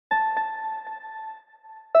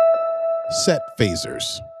Set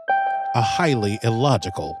Phasers, a highly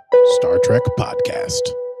illogical Star Trek podcast.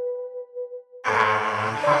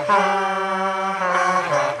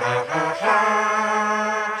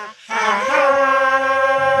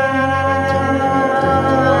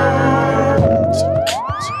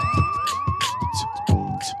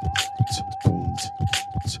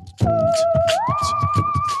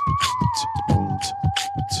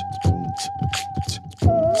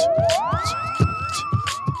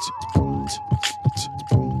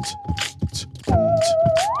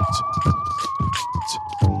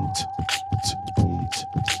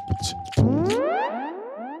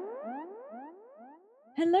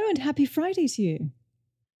 Hello and happy Friday to you.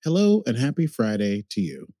 Hello and happy Friday to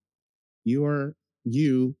you.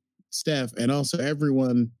 You, Steph, and also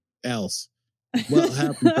everyone else. Well,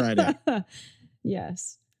 happy Friday.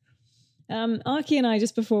 Yes. Aki and I,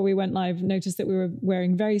 just before we went live, noticed that we were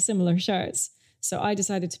wearing very similar shirts. So I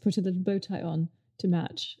decided to put a little bow tie on to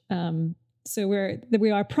match. So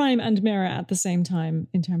we are prime and mirror at the same time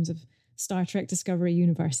in terms of Star Trek Discovery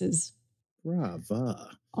universes.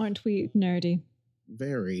 Brava. Aren't we nerdy?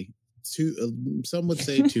 Very. Some would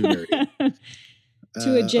say too nerdy.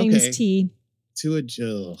 To a James okay. T. To a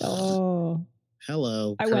Jill. Oh.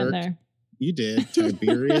 Hello, I Kirk. went there. You did.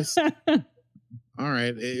 Tiberius. All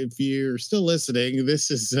right. If you're still listening, this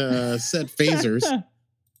is Set Phasers,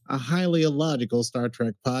 a highly illogical Star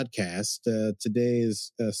Trek podcast.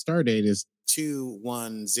 Today's star date is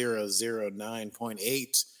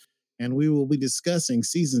 21009.8. And we will be discussing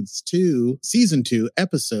season 2,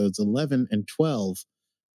 episodes 11 and 12,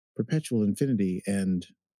 Perpetual Infinity and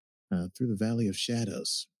Through the Valley of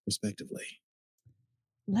Shadows, respectively.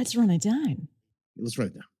 Let's run it down. Let's run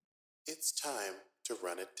it down. It's time to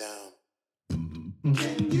run it down.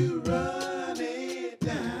 Can you run it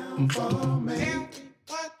down for me?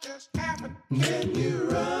 What just happened? Can you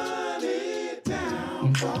run it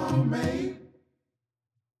down for me?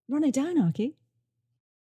 Run it down, Aki.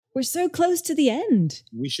 We're so close to the end.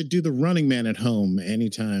 We should do the Running Man at home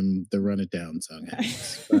anytime the Run It Down song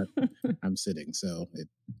happens. But I'm sitting, so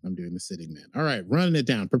I'm doing the sitting man. All right, running it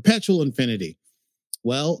down. Perpetual Infinity.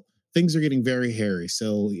 Well, things are getting very hairy,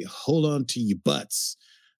 so hold on to your butts.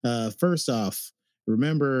 First off,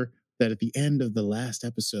 remember that at the end of the last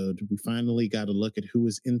episode, we finally got a look at who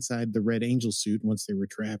was inside the Red Angel suit once they were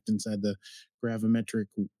trapped inside the gravimetric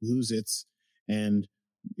Lose-Its. And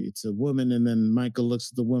it's a woman, and then Michael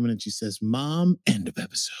looks at the woman and she says, "Mom," end of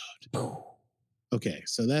episode. Okay,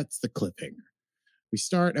 so that's the cliffhanger. We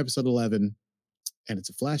start episode 11, and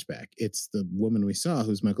it's a flashback. It's the woman we saw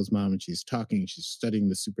who's Michael's mom, and she's talking, she's studying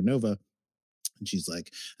the supernova. And she's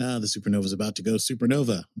like, the supernova's about to go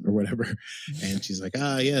supernova or whatever. And she's like,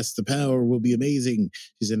 yes, the power will be amazing.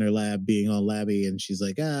 She's in her lab being all labby. And she's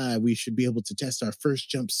like, we should be able to test our first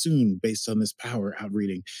jump soon based on this power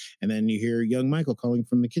outreading. And then you hear young Michael calling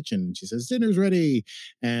from the kitchen. And she says, dinner's ready.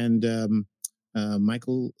 And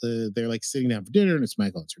Michael, they're like sitting down for dinner. And it's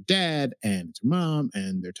Michael, it's her dad, and it's her mom.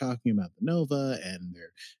 And they're talking about the nova. And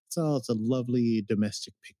it's a lovely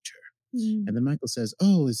domestic picture. And then Michael says,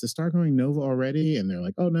 is the star going nova already? And they're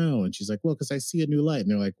like, oh, no. And she's like, well, because I see a new light.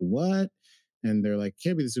 And they're like, what? And they're like,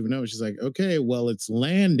 can't be the supernova. She's like, okay, well, it's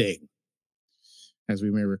landing. As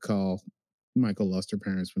we may recall, Michael lost her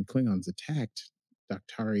parents when Klingons attacked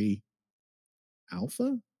Doctari Alpha.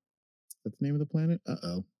 Is that the name of the planet?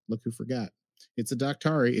 Look who forgot. It's a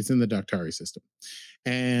Doctari. It's in the Doctari system.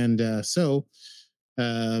 And so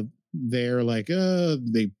they're like,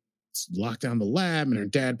 they lock down the lab, and her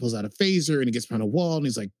dad pulls out a phaser and he gets behind a wall and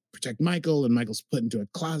he's like, protect Michael. And Michael's put into a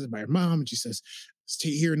closet by her mom, and she says,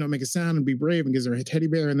 stay here and don't make a sound and be brave, and gives her a teddy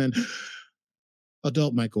bear. And then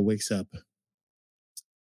adult Michael wakes up.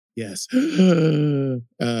 Yes. In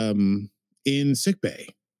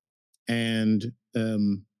sickbay. And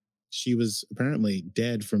she was apparently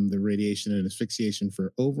dead from the radiation and asphyxiation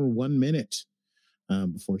for over 1 minute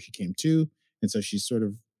before she came to. And so she's sort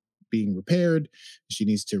of being repaired. She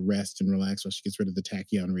needs to rest and relax while she gets rid of the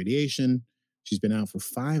tachyon radiation. She's been out for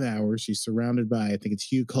 5 hours. She's surrounded by, I think it's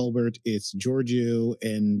Hugh Culbert, it's Giorgio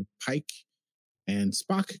and Pike, and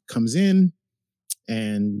Spock comes in,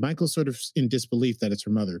 and Michael's sort of in disbelief that it's her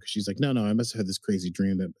mother, because she's like, no, I must have had this crazy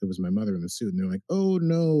dream that it was my mother in the suit. And they're like, oh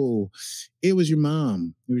no, it was your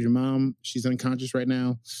mom. It was your mom. She's unconscious right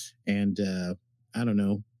now. And I don't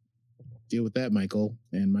know. Deal with that, Michael.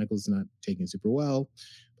 And Michael's not taking it super well.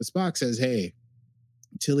 But Spock says, hey,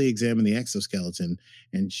 Tilly examined the exoskeleton,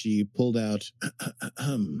 and she pulled out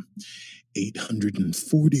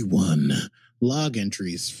 841 log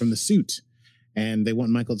entries from the suit. And they want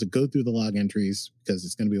Michael to go through the log entries because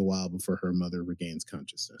it's going to be a while before her mother regains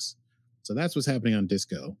consciousness. So that's what's happening on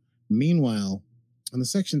Disco. Meanwhile, on the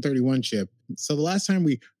Section 31 ship, so the last time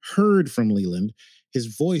we heard from Leland,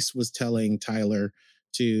 his voice was telling Tyler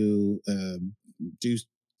to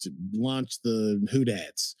to launch the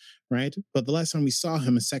Houdads, right? But the last time we saw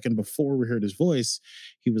him, a second before we heard his voice,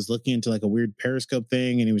 he was looking into like a weird periscope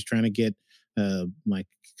thing, and he was trying to get like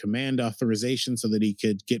command authorization so that he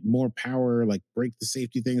could get more power, like break the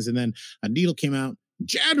safety things. And then a needle came out,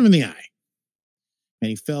 jabbed him in the eye, and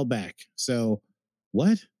he fell back. So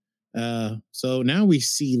what? So now we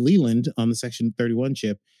see Leland on the Section 31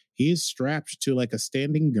 ship. He is strapped to like a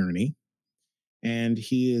standing gurney, and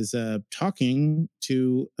he is talking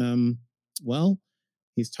to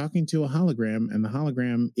he's talking to a hologram, and the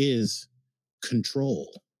hologram is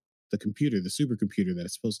Control, the computer, the supercomputer that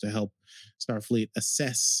is supposed to help Starfleet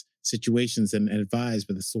assess situations and advise,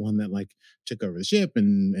 but it's the one that like took over the ship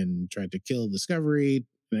and tried to kill Discovery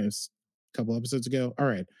a couple episodes ago. All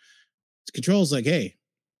right. Control's like, hey,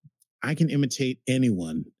 I can imitate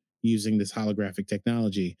anyone using this holographic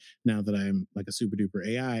technology now that I'm like a super duper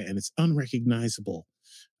AI, and it's unrecognizable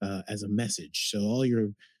as a message. So all your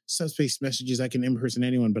subspace messages, I can impersonate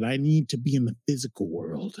anyone, but I need to be in the physical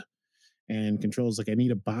world. And Control's like, I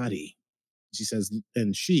need a body. She says,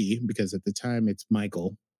 and she, because at the time it's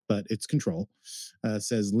Michael, but it's Control,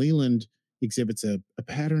 says Leland exhibits a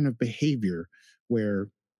pattern of behavior where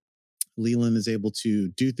Leland is able to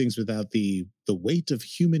do things without the weight of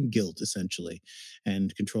human guilt, essentially,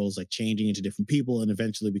 and Control's like changing into different people and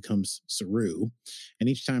eventually becomes Saru. And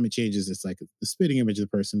each time it changes, it's like the spitting image of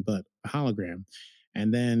the person, but a hologram.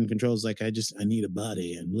 And then Control's like, I need a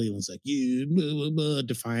body. And Leland's like, you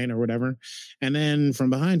defiant or whatever. And then from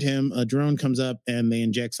behind him, a drone comes up and they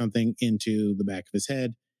inject something into the back of his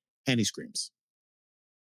head and he screams.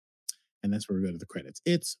 And that's where we go to the credits.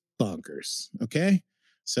 It's bonkers. Okay.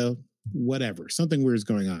 So whatever, something weird is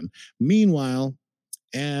going on. Meanwhile,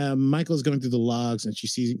 Michael's going through the logs and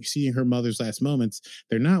she's seeing her mother's last moments.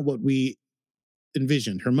 They're not what we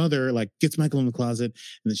envisioned. Her mother like gets Michael in the closet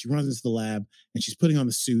and then she runs into the lab and she's putting on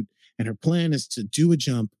the suit, and her plan is to do a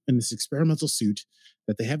jump in this experimental suit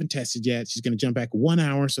that they haven't tested yet. She's going to jump back 1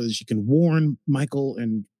 hour so that she can warn Michael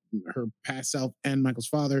and her past self and Michael's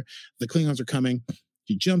father the Klingons are coming.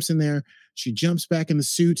 She jumps in there, she jumps back in the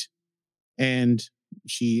suit, and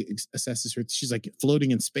she assesses her. She's like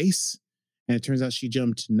floating in space, and it turns out she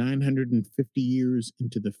jumped 950 years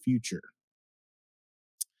into the future.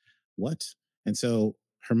 What? And so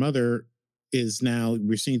her mother is now,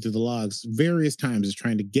 we're seeing through the logs, various times is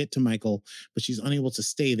trying to get to Michael, but she's unable to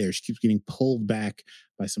stay there. She keeps getting pulled back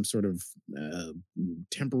by some sort of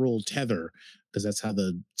temporal tether, because that's how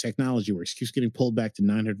the technology works. She keeps getting pulled back to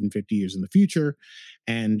 950 years in the future.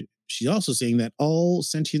 And she's also saying that all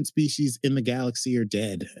sentient species in the galaxy are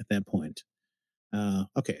dead at that point.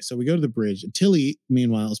 Okay, so we go to the bridge. Tilly,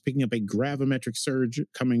 meanwhile, is picking up a gravimetric surge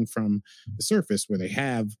coming from the surface where they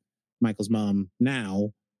have Michael's mom now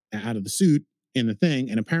out of the suit in the thing,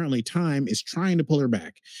 and apparently time is trying to pull her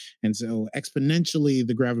back. And so exponentially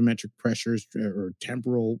the gravimetric pressures or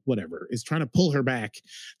temporal whatever is trying to pull her back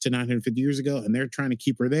to 950 years ago, and they're trying to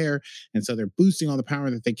keep her there. And so they're boosting all the power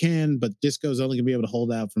that they can, but Disco's only gonna be able to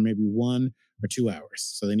hold out for maybe 1 or 2 hours.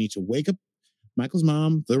 So they need to wake up Michael's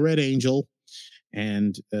mom, the Red Angel,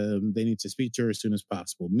 and they need to speak to her as soon as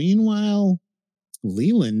possible. Meanwhile,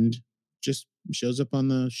 Leland just shows up on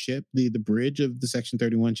the ship, the bridge of the Section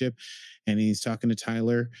 31 ship, and he's talking to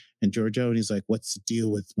Tyler and Giorgio, and he's like, what's the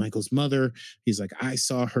deal with Michael's mother? He's like, I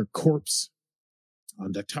saw her corpse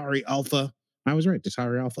on Daktari Alpha. I was right,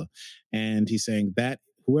 Daktari Alpha. And he's saying that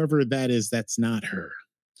whoever that is, that's not her.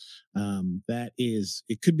 That is,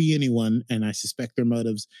 it could be anyone, and I suspect their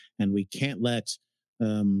motives, and we can't let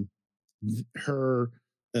her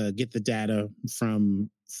get the data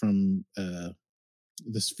from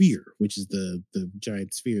the sphere, which is the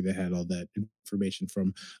giant sphere that had all that information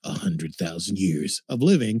from 100,000 years of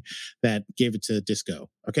living that gave it to Disco.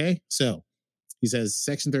 Okay, so he says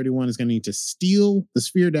Section 31 is going to need to steal the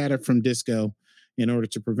sphere data from Disco in order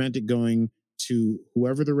to prevent it going to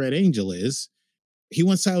whoever the Red Angel is. He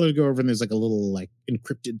wants Tyler to go over, and there's like a little like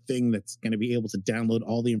encrypted thing that's going to be able to download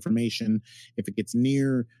all the information if it gets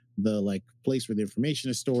near the like place where the information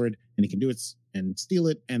is stored, and he can do it and steal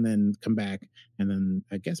it and then come back. And then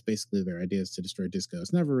I guess basically their idea is to destroy Disco.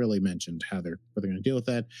 It's never really mentioned what they're going to deal with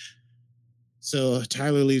that. So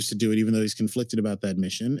Tyler leaves to do it, even though he's conflicted about that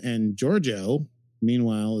mission. And Giorgio,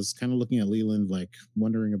 meanwhile, is kind of looking at Leland, like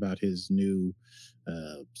wondering about his new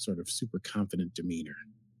sort of super confident demeanor.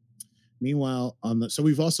 Meanwhile, so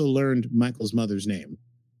we've also learned Michael's mother's name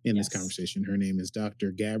in this conversation. Her name is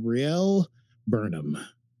Dr. Gabrielle Burnham.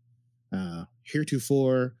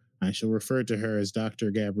 Heretofore I shall refer to her as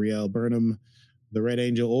Dr. Gabrielle Burnham, the Red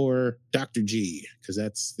Angel, or Dr. G, because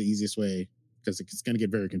that's the easiest way, because it's going to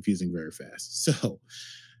get very confusing very fast. So,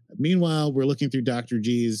 meanwhile, we're looking through Dr.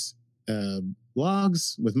 G's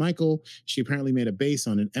logs with Michael. She apparently made a base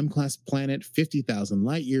on an M-class planet 50,000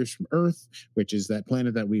 light years from Earth, which is that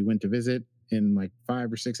planet that we went to visit in like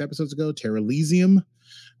 5 or 6 episodes ago, Terrelysium.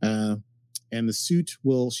 And the suit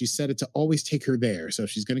she set it to always take her there. So if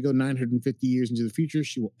she's going to go 950 years into the future,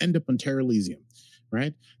 she will end up on Terrelysium,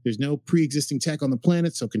 right? There's no pre-existing tech on the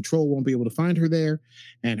planet, so Control won't be able to find her there.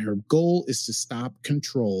 And her goal is to stop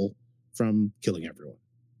Control from killing everyone.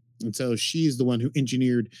 And so she's the one who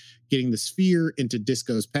engineered getting the sphere into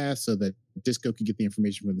Disco's path so that Disco could get the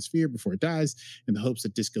information from the sphere before it dies, in the hopes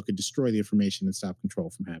that Disco could destroy the information and stop Control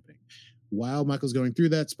from happening. While Michael's going through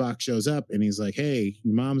that, Spock shows up and he's like, hey,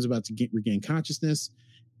 your mom's about to regain consciousness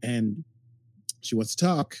and she wants to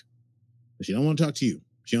talk, but she don't want to talk to you.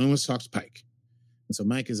 She only wants to talk to Pike. And so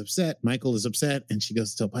Michael is upset, and she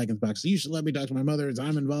goes to tell Pike and Spock, so you should let me talk to my mother as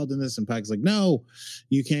I'm involved in this. And Pike's like, no,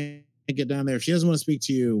 you can't get down there. If she doesn't want to speak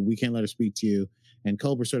to you, we can't let her speak to you. And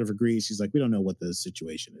Culber sort of agrees. He's like, we don't know what the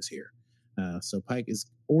situation is here. So Pike has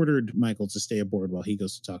ordered Michael to stay aboard while he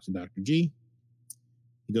goes to talk to Dr. G.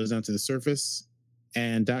 He goes down to the surface,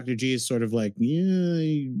 and Dr. G is sort of like,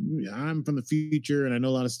 yeah, I'm from the future, and I know a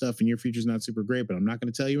lot of stuff, and your future's not super great, but I'm not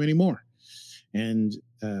going to tell you anymore. And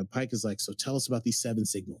Pike is like, so tell us about these 7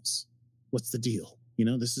 signals. What's the deal? You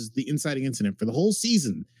know, this is the inciting incident for the whole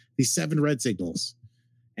season, these 7 red signals.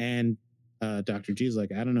 And Dr. G is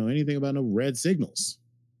like, I don't know anything about no red signals.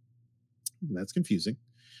 That's confusing.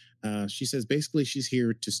 She says basically she's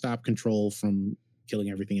here to stop Control from killing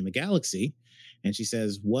everything in the galaxy. And she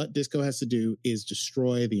says what Disco has to do is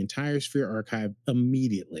destroy the entire Sphere archive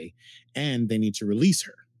immediately, and they need to release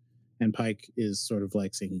her. And Pike is sort of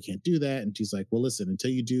like saying he can't do that. And she's like, well, listen, until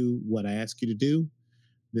you do what I ask you to do,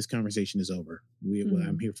 this conversation is over.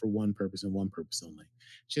 I'm here for one purpose and one purpose only.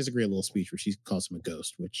 She has a great little speech where she calls him a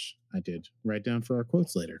ghost, which I did write down for our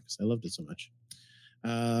quotes later because I loved it so much.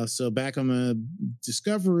 So back on the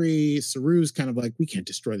Discovery, Saru's kind of like, we can't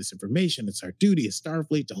destroy this information. It's our duty as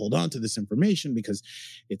Starfleet to hold on to this information because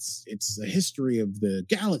it's the history of the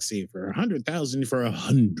galaxy for 100,000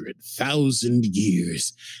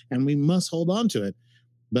 years, and we must hold on to it.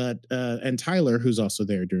 But and Tyler, who's also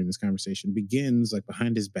there during this conversation, begins like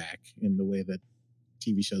behind his back in the way that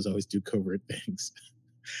TV shows always do covert things.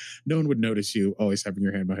 No one would notice you always having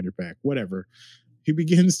your hand behind your back. Whatever. He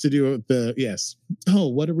begins to do yes. Oh,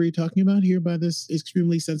 what are we talking about here by this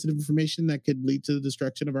extremely sensitive information that could lead to the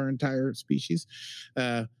destruction of our entire species?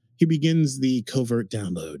 He begins the covert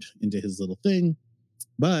download into his little thing.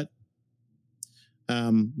 But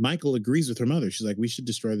Michael agrees with her mother. She's like, we should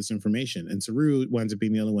destroy this information. And Saru winds up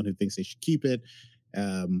being the only one who thinks they should keep it.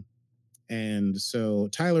 And so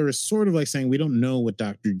Tyler is sort of like saying, we don't know what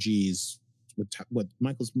Dr. G's, what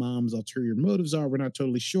Michael's mom's ulterior motives are. We're not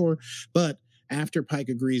totally sure. But after Pike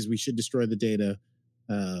agrees we should destroy the data,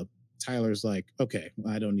 Tyler's like, okay,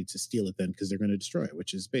 well, I don't need to steal it then because they're going to destroy it,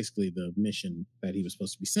 which is basically the mission that he was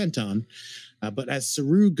supposed to be sent on. But as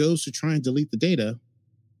Saru goes to try and delete the data,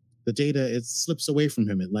 it slips away from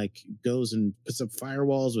him. It like goes and puts up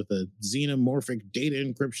firewalls with a xenomorphic data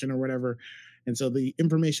encryption or whatever. And so the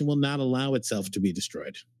information will not allow itself to be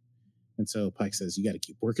destroyed. And so Pike says, you got to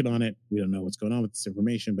keep working on it. We don't know what's going on with this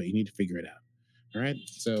information, but you need to figure it out. All right.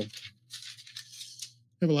 So I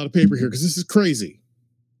have a lot of paper here because this is crazy.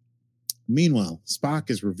 Meanwhile,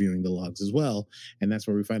 Spock is reviewing the logs as well. And that's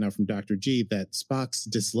where we find out from Dr. G that Spock's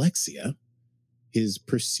dyslexia, his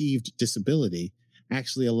perceived disability,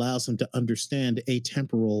 actually allows him to understand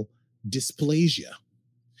atemporal dysplasia.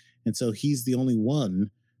 And so he's the only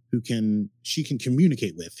one who she can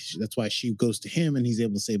communicate with. That's why she goes to him and he's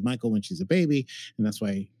able to save Michael when she's a baby. And that's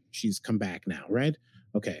why she's come back now, right?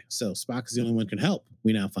 Okay, so Spock is the only one who can help.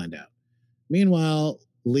 We now find out. Meanwhile,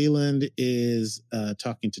 Leland is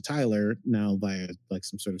talking to Tyler now via like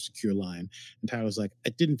some sort of secure line. And Tyler's like,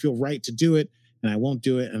 it didn't feel right to do it and I won't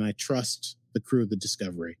do it. And I trust the crew of the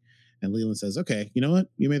Discovery. And Leland says, okay, you know what?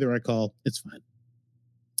 You made the right call. It's fine.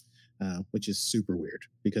 Which is super weird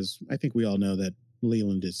because I think we all know that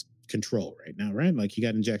Leland is Control right now, right? Like he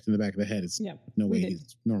got injected in the back of the head. It's no way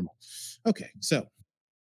he's normal. Okay, so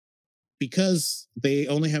because they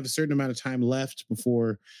only have a certain amount of time left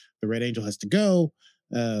before the Red Angel has to go,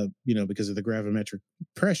 because of the gravimetric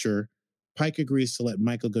pressure, Pike agrees to let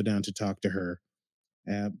Michael go down to talk to her.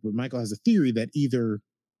 But Michael has a theory that either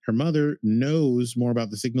her mother knows more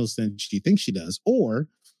about the signals than she thinks she does, or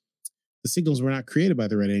the signals were not created by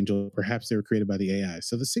the Red Angel. Perhaps they were created by the AI.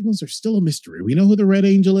 So the signals are still a mystery. We know who the Red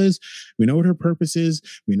Angel is. We know what her purpose is.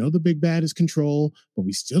 We know the big bad is Control, but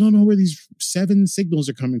we still don't know where these 7 signals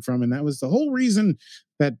are coming from. And that was the whole reason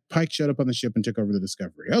that Pike showed up on the ship and took over the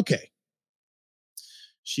Discovery. Okay.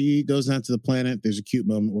 She goes down to the planet. There's a cute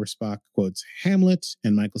moment where Spock quotes Hamlet,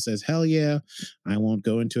 and Michael says, hell yeah. I won't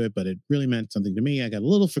go into it, but it really meant something to me. I got a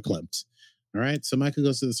little verklempt. All right. So Michael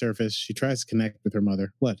goes to the surface. She tries to connect with her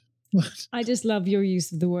mother. What? I just love your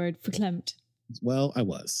use of the word verklempt. Well, I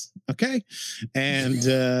was. Okay. And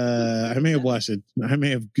I may have watched it. I may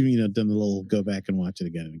have, done a little go back and watch it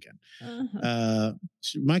again and again. Uh-huh.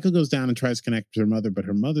 Michael goes down and tries to connect with her mother, but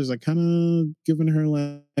her mother's like kind of giving her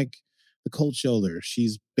like the cold shoulder.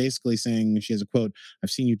 She's basically saying, she has a quote,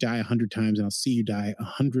 I've seen you die 100 times and I'll see you die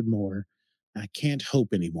 100 more. I can't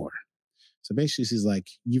hope anymore. So basically she's like,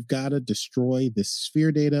 you've got to destroy this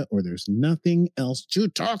sphere data or there's nothing else to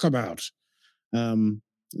talk about.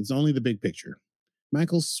 It's only the big picture.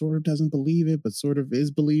 Michael sort of doesn't believe it, but sort of is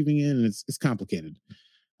believing it, and it's complicated.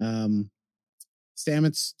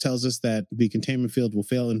 Stamets tells us that the containment field will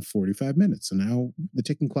fail in 45 minutes. So now the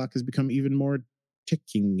ticking clock has become even more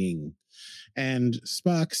ticking. And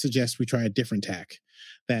Spock suggests we try a different tack,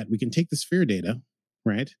 that we can take the sphere data,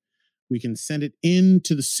 right? We can send it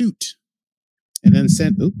into the suit and then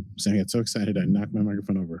I got so excited I knocked my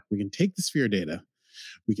microphone over. We can take the sphere data.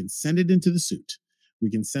 We can send it into the suit. We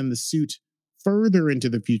can send the suit further into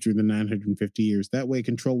the future than 950 years. That way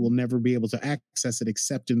Control will never be able to access it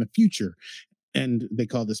except in the future. And they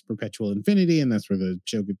call this Perpetual Infinity, and that's where the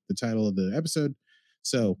title of the episode.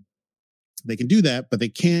 So they can do that, but they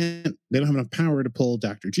don't have enough power to pull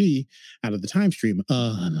Dr. G out of the time stream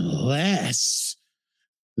unless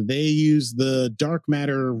they use the dark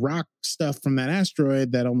matter rock stuff from that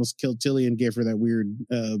asteroid that almost killed Tilly and gave her that weird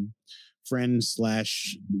friend /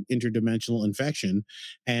 interdimensional infection,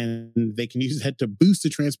 and they can use that to boost the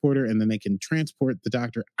transporter, and then they can transport the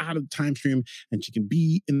doctor out of the time stream, and she can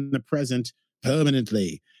be in the present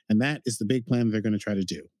permanently. And that is the big plan they're going to try to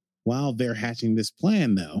do. While they're hatching this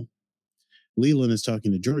plan, though, Leland is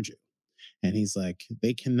talking to Giorgio, and he's like,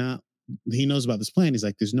 he knows about this plan. He's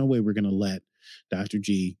like, there's no way we're going to let Dr.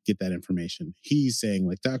 G get that information. He's saying,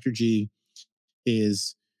 like, Dr. G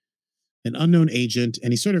is an unknown agent,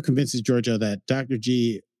 and he sort of convinces Giorgio that Dr.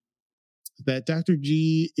 G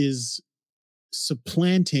is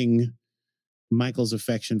supplanting Michael's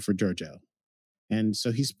affection for Giorgio. And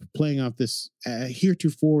so he's playing off this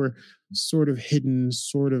heretofore sort of hidden,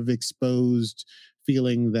 sort of exposed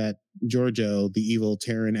feeling that Giorgio, the evil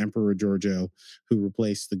Terran Emperor Giorgio, who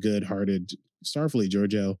replaced the good-hearted Starfleet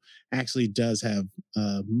Giorgio, actually does have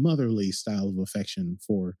a motherly style of affection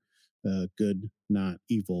for good, not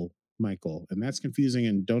evil Michael. And that's confusing,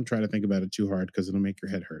 and don't try to think about it too hard because it'll make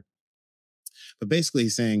your head hurt. But basically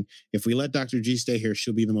he's saying, if we let Dr. G stay here,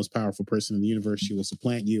 she'll be the most powerful person in the universe. She will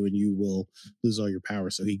supplant you and you will lose all your power.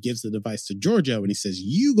 So he gives the device to Giorgio and he says,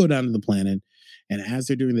 you go down to the planet, and as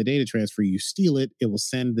they're doing the data transfer, you steal it. It will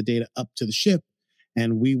send the data up to the ship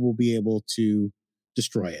and we will be able to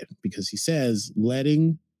destroy it, because he says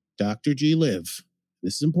letting Dr. G live,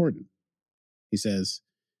 this is important. He says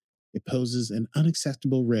it poses an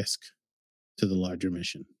unacceptable risk to the larger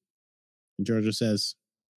mission. And Giorgio says,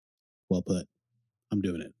 well put, I'm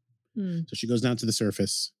doing it. So she goes down to the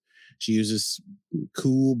surface. She uses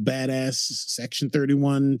cool, badass Section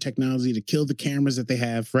 31 technology to kill the cameras that they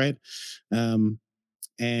have, right? And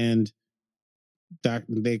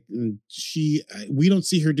we don't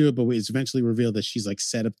see her do it, but it's eventually revealed that she's like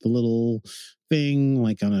set up the little thing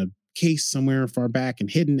like on a case somewhere far back and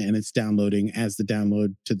hidden, and it's downloading as the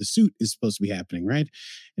download to the suit is supposed to be happening, right?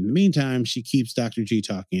 In the meantime, she keeps Dr. G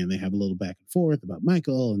talking, and they have a little back and forth about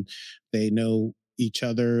Michael, and they know each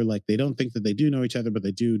other. Like, they don't think that they do know each other, but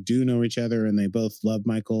they do know each other, and they both love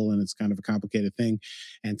Michael, and it's kind of a complicated thing.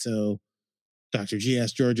 And so Dr. G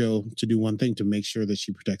asks Giorgio to do one thing to make sure that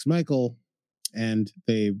she protects Michael, and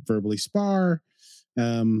they verbally spar,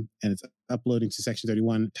 and it's uploading to Section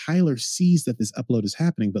 31. Tyler sees that this upload is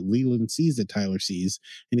happening, but Leland sees that Tyler sees,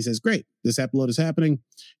 and he says, great, this upload is happening.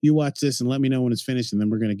 You watch this and let me know when it's finished, and then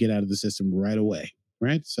we're going to get out of the system right away,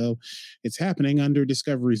 right? So it's happening under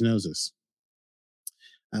Discovery's noses.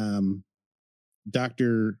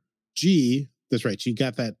 Dr. G, that's right, she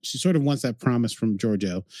got that, she sort of wants that promise from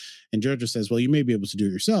Giorgio, and Giorgio says, well, you may be able to do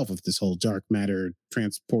it yourself if this whole dark matter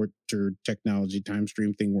transporter technology time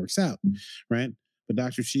stream thing works out, right? But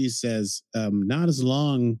Dr. G says, not as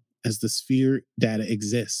long as the sphere data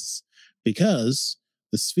exists, because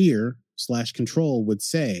the sphere / control would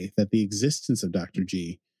say that the existence of Dr.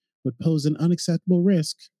 G would pose an unacceptable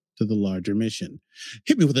risk to the larger mission.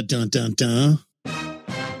 Hit me with a dun dun dun.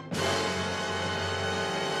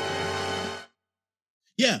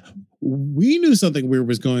 Yeah, we knew something weird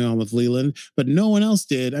was going on with Leland, but no one else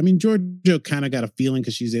did. I mean, Giorgio kind of got a feeling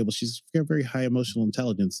because she's got very high emotional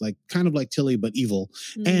intelligence, like kind of like Tilly, but evil.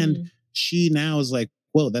 And she now is like,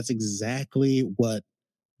 whoa, that's exactly what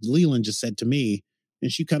Leland just said to me.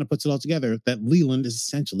 And she kind of puts it all together that Leland is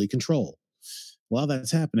essentially control. While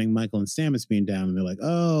that's happening, Michael and Stamets being down, and they're like,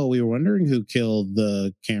 oh, we were wondering who killed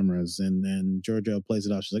the cameras. And then Giorgio plays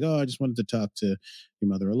it off. She's like, oh, I just wanted to talk to your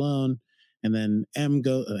mother alone. And then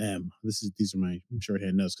these are my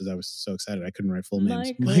shorthand notes because I was so excited I couldn't write full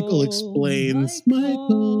names. Michael explains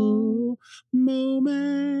Michael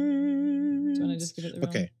moment. Do you want to just give it the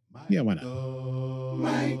Okay. Yeah, why not?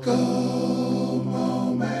 Michael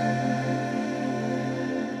moment.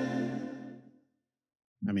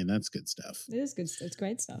 I mean, that's good stuff. It is good. It's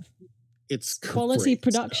great stuff. It's quality great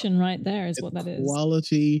production stuff. right there is what that is.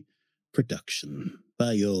 Quality production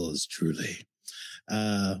by yours truly.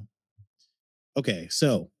 Okay,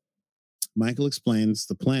 so Michael explains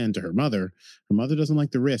the plan to her mother. Her mother doesn't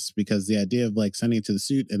like the risk because the idea of like sending it to the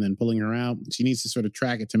suit and then pulling her out, she needs to sort of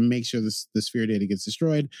track it to make sure the sphere data gets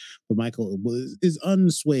destroyed. But Michael is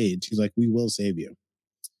unswayed. She's like, we will save you.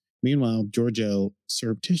 Meanwhile, Giorgio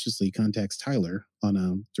surreptitiously contacts Tyler on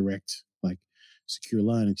a direct, like, secure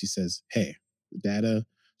line, and she says, hey, the data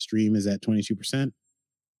stream is at 22%.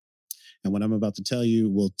 And what I'm about to tell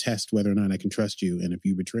you will test whether or not I can trust you. And if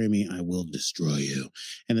you betray me, I will destroy you.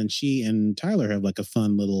 And then she and Tyler have like a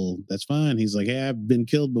fun little, that's fine. He's like, hey, I've been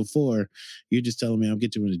killed before. You're just telling me I'll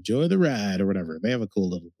get to enjoy the ride or whatever. They have a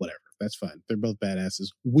cool little whatever. That's fine. They're both badasses.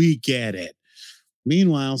 We get it.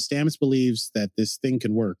 Meanwhile, Stamets believes that this thing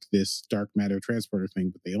can work, this dark matter transporter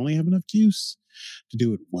thing, but they only have enough juice to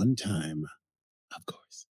do it one time, of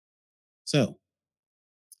course. So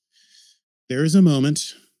there is a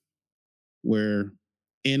moment where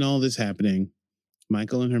in all this happening,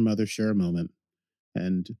 Michael and her mother share a moment,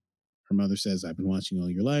 and her mother says, I've been watching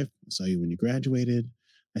all your life. I saw you when you graduated.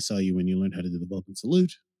 I saw you when you learned how to do the Vulcan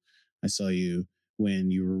salute. I saw you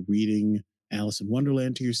when you were reading Alice in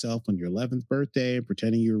Wonderland to yourself on your 11th birthday,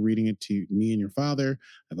 pretending you were reading it to me and your father.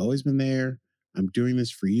 I've always been there. I'm doing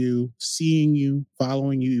this for you. Seeing you,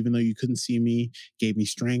 following you, even though you couldn't see me, gave me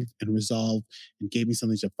strength and resolve and gave me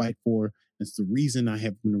something to fight for. It's the reason I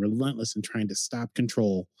have been relentless in trying to stop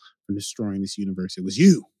control from destroying this universe. It was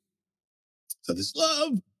you. So this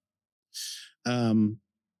love.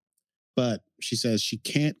 But she says she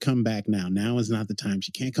can't come back now. Now is not the time.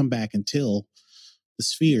 She can't come back until the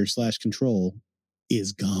sphere / control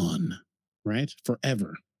is gone, right?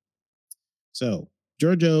 Forever. So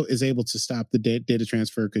Giorgio is able to stop the data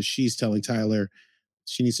transfer because she's telling Tyler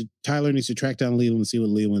Tyler needs to track down Leland and see what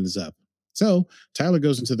Leland is up. So Tyler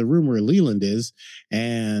goes into the room where Leland is,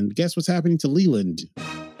 and guess what's happening to Leland?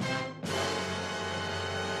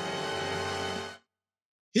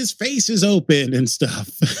 His face is open and stuff.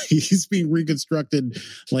 He's being reconstructed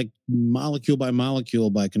like molecule by molecule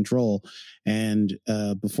by control. And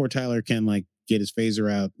before Tyler can like get his phaser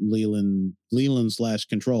out, Leland /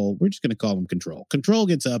 control, we're just going to call him control. Control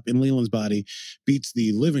gets up in Leland's body, beats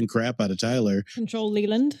the living crap out of Tyler. Control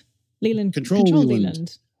Leland. Control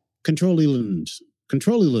Leland. Control Leland.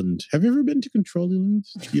 Control Leland. Have you ever been to Control Leland?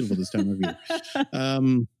 It's beautiful this time of year.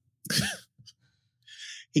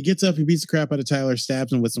 He gets up, he beats the crap out of Tyler,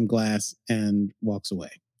 stabs him with some glass, and walks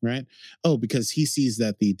away, right? Oh, because he sees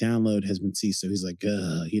that the download has been ceased. So he's like,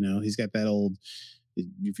 he's got that old,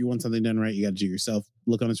 if you want something done right, you got to do it yourself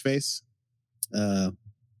look on his face.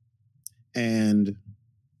 And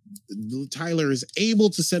Tyler is able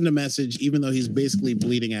to send a message, even though he's basically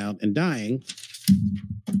bleeding out and dying.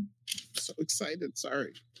 So excited,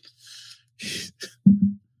 sorry.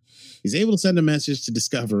 He's able to send a message to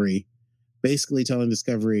Discovery, basically telling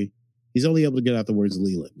Discovery he's only able to get out the words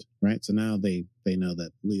Leland, right? So now they know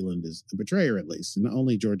that Leland is a betrayer, at least. And not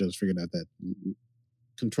only Giorgio's figured out that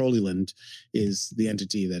Control Leland is the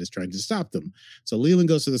entity that is trying to stop them. So Leland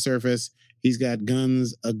goes to the surface. He's got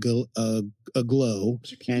guns aglow,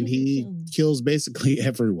 and he kills basically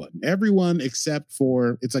everyone. Everyone except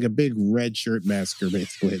for, it's like a big red shirt massacre,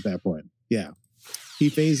 basically, at that point. Yeah. He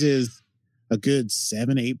phases a good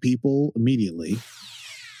 7-8 people immediately.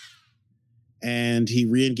 And he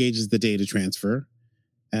re-engages the data transfer.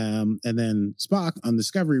 And then Spock on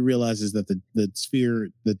Discovery realizes that the sphere,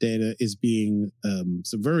 the data is being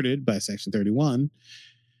subverted by Section 31.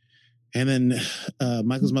 And then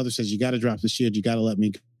Michael's mother says, you got to drop the shield. You got to let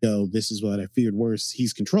me go, this is what I feared worse.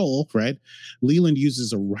 He's control, right? Leland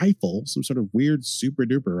uses a rifle, some sort of weird super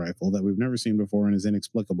duper rifle that we've never seen before and is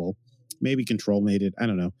inexplicable. Maybe control made it. I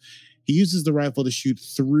don't know. He uses the rifle to shoot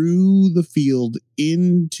through the field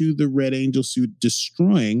into the Red Angel suit,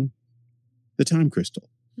 destroying the time crystal,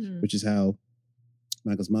 which is how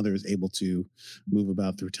Michael's mother is able to move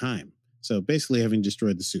about through time. So basically having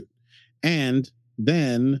destroyed the suit. And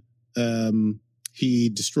then he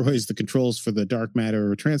destroys the controls for the dark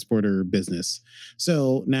matter transporter business.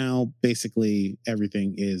 So now basically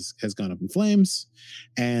everything has gone up in flames.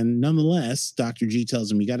 And nonetheless, Dr. G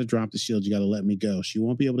tells him, you got to drop the shield. You got to let me go. She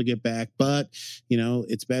won't be able to get back, but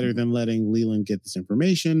it's better than letting Leland get this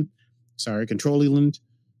information. Sorry, control Leland.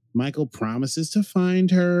 Michael promises to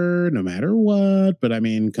find her no matter what, but I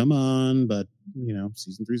mean, come on. But,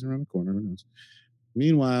 season 3's around the corner. Who knows?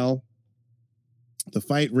 Meanwhile, the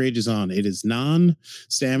fight rages on. It is Non,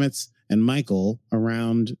 Stamets, and Michael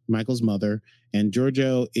around Michael's mother, and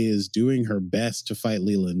Giorgio is doing her best to fight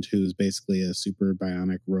Leland, who's basically a super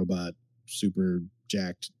bionic robot, super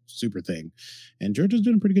jacked, super thing. And Giorgio's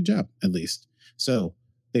doing a pretty good job, at least. So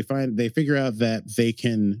they figure out that they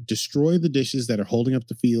can destroy the dishes that are holding up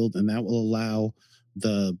the field, and that will allow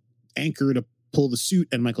the anchor to pull the suit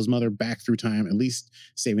and Michael's mother back through time, at least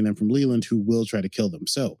saving them from Leland, who will try to kill them.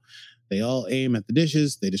 So they all aim at the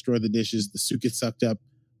dishes. They destroy the dishes. The suit gets sucked up.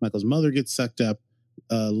 Michael's mother gets sucked up.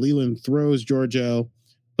 Leland throws Giorgio,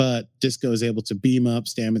 but Disco is able to beam up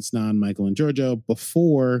Stamets, Non, Michael, and Giorgio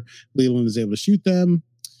before Leland is able to shoot them.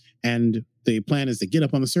 And the plan is to get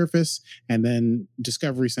up on the surface, and then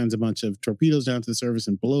Discovery sends a bunch of torpedoes down to the surface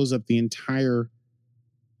and blows up the entire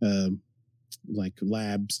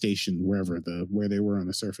lab station, where they were on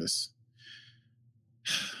the surface.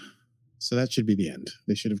 So that should be the end.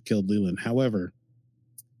 They should have killed Leland. However,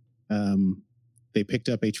 they picked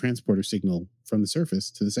up a transporter signal from the surface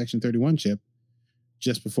to the Section 31 ship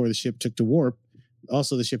just before the ship took to warp.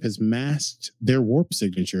 Also, the ship has masked their warp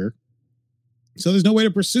signature, so there's no way to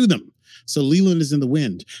pursue them. So Leland is in the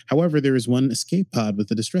wind. However, there is one escape pod with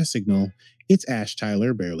a distress signal. It's Ash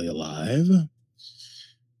Tyler, barely alive.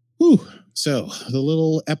 Whew. So the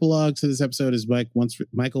little epilogue to this episode is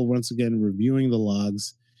Michael once again reviewing the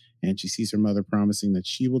logs, and she sees her mother promising that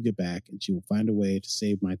she will get back and she will find a way to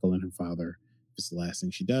save Michael and her father. It's the last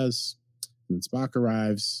thing she does. And then Spock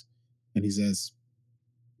arrives, and he says,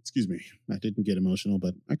 excuse me, I didn't get emotional,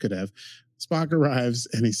 but I could have. Spock arrives,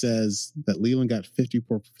 and he says that Leland got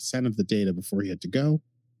 54% of the data before he had to go.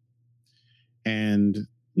 And,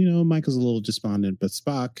 Michael's a little despondent, but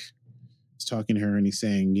Spock is talking to her, and he's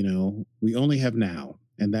saying, we only have now,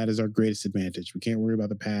 and that is our greatest advantage. We can't worry about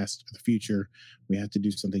the past or the future. We have to do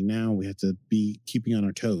something now. We have to be keeping on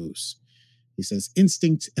our toes. He says,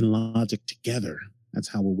 instinct and logic together. That's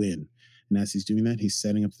how we'll win. And as he's doing that, he's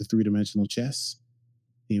setting up the three-dimensional chess.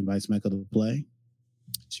 He invites Michael to play.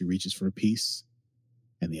 She reaches for a piece,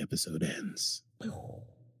 and the episode ends.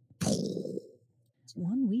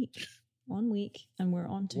 1 week. 1 week, and we're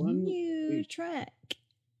on to new track.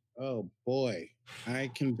 Oh, boy. I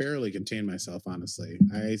can barely contain myself, honestly.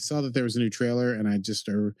 I saw that there was a new trailer, and I just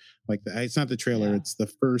it's not the trailer. Yeah. It's the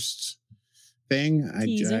first thing.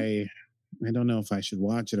 I don't know if I should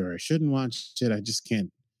watch it or I shouldn't watch it. I just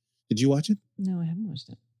can't. Did you watch it? No, I haven't watched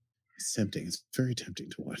it. It's tempting. It's very tempting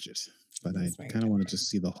to watch it. But I kind of want to just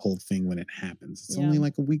see the whole thing when it happens. It's only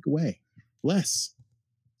like a week away. Less.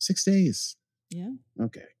 6 days. Yeah.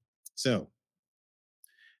 Okay. So,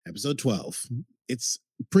 episode 12. It's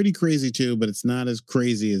pretty crazy too, but it's not as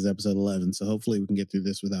crazy as episode 11. So hopefully we can get through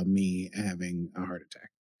this without me having a heart attack.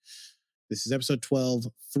 This is episode 12,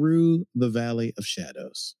 Through the Valley of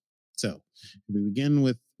Shadows. So we begin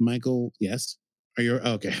with Michael. Yes. Are you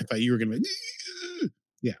okay? I thought you were going to be.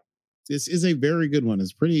 Yeah. This is a very good one.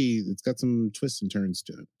 It's got some twists and turns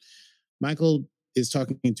to it. Michael is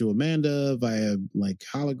talking to Amanda via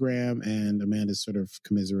hologram, and Amanda's sort of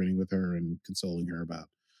commiserating with her and consoling her about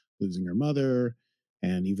losing her mother.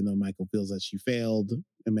 And even though Michael feels that she failed,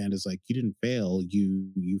 Amanda's like, you didn't fail.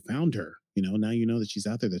 You found her. Now you know that she's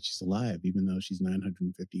out there, that she's alive, even though she's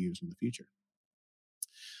 950 years in the future.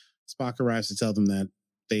 Spock arrives to tell them that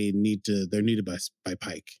they're needed by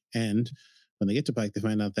Pike. And when they get to Pike, they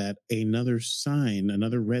find out that another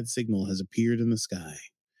red signal has appeared in the sky.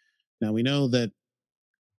 Now we know that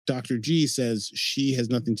Dr. G says she has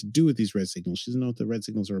nothing to do with these red signals. She doesn't know what the red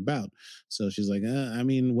signals are about. So she's like,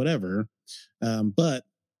 whatever. But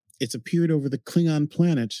it's appeared over the Klingon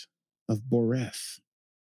planet of Boreth.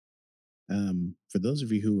 For those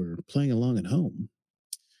of you who are playing along at home,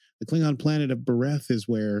 the Klingon planet of Boreth is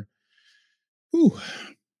where,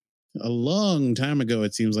 a long time ago,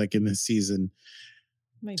 it seems like in this season,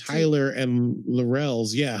 Tyler and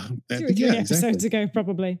Laurel's, yeah. 2 or 3 episodes ago,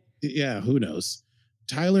 probably. Yeah, who knows?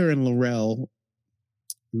 Tyler and Laurel,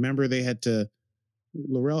 remember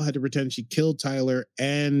Laurel had to pretend she killed Tyler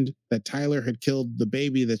and that Tyler had killed the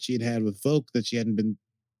baby that she had with Volk that she hadn't been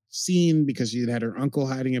seen because she had her uncle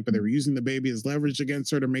hiding it, but they were using the baby as leverage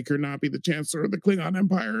against her to make her not be the chancellor of the Klingon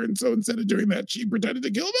Empire. And so instead of doing that, she pretended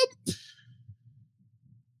to kill them.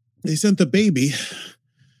 They sent the baby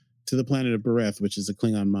to the planet of Bereth, which is a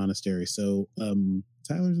Klingon monastery. So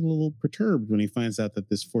Tyler's a little perturbed when he finds out that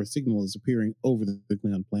this fourth signal is appearing over the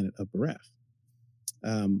Klingon planet of Bereth.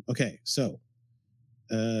 Okay, so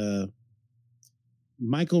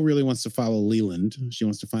Michael really wants to follow Leland. She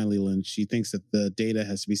wants to find Leland. She thinks that the data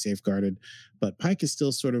has to be safeguarded, but Pike is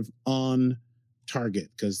still sort of on target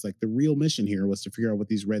because like the real mission here was to figure out what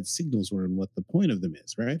these red signals were and what the point of them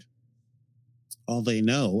is, right? All they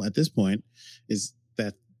know at this point is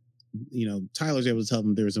that, you know, Tyler's able to tell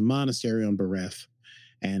them there's a monastery on Bereth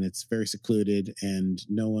and it's very secluded and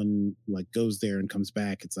no one like goes there and comes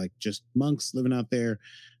back. It's like just monks living out there.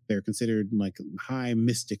 They're considered like high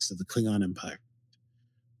mystics of the Klingon Empire.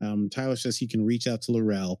 Tyler says he can reach out to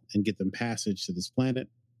Laurel and get them passage to this planet.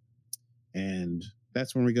 And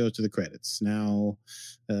that's when we go to the credits. Now,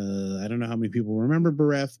 I don't know how many people remember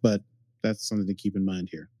Bereth, but that's something to keep in mind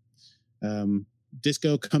here.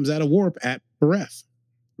 Disco comes out of warp at Bereth,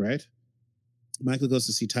 right? Michael goes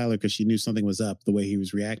to see Tyler because she knew something was up the way he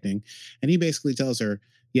was reacting. And he basically tells her,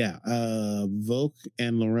 yeah, Volk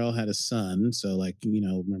and Laurel had a son. So, like, you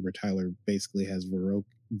know, remember Tyler basically has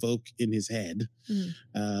Volk in his head.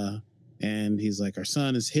 And he's like, our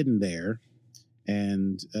son is hidden there.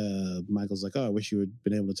 And Michael's like, oh, I wish you had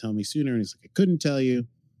been able to tell me sooner. And he's like, I couldn't tell you.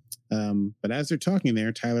 But as they're talking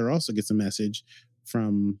there, Tyler also gets a message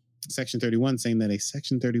from Section 31 saying that a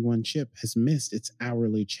Section 31 ship has missed its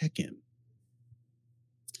hourly check-in.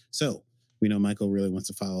 So we know Michael really wants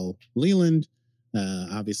to follow Leland.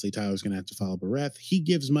 Obviously, Tyler's going to have to follow Bereth. He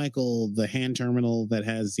gives Michael the hand terminal that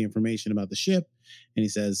has the information about the ship, and he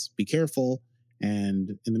says, be careful.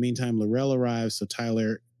 And in the meantime, Laurel arrives, so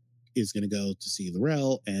Tyler is going to go to see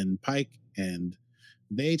Laurel and Pike, and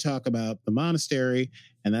they talk about the monastery,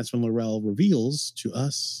 and that's when Laurel reveals to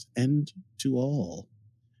us and to all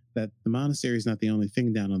that the monastery is not the only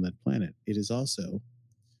thing down on that planet. It is also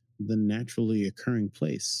the naturally occurring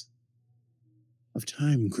place of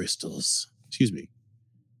time crystals. Excuse me.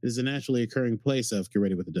 It is a naturally occurring place of, get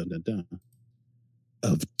ready with the dun dun dun,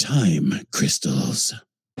 of time crystals.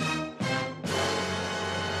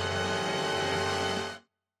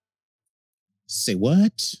 Say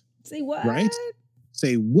what? Say what? Right?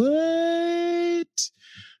 Say what?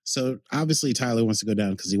 So obviously Tyler wants to go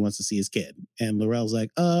down because he wants to see his kid. And Laurel's like,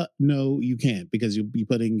 no, you can't, because you'll be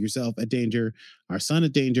putting yourself at danger, our son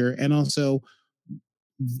at danger, and also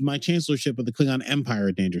my chancellorship of the Klingon Empire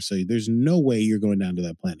at danger. So there's no way you're going down to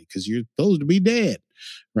that planet because you're supposed to be dead,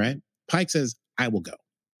 right? Pike says, I will go.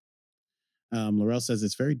 Laurel says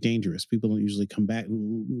it's very dangerous. People don't usually come back.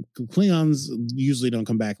 Klingons usually don't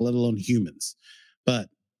come back, let alone humans. But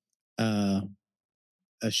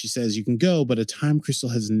she says you can go, but a time crystal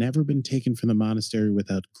has never been taken from the monastery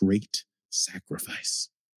without great sacrifice.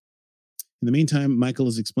 In the meantime, Michael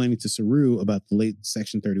is explaining to Saru about the late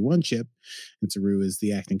Section 31 ship, and Saru is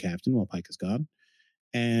the acting captain while Pike is gone.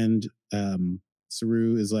 And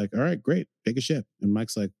Saru is like, all right, great, take a ship. And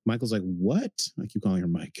Michael's like, what? I keep calling her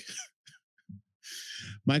Mike.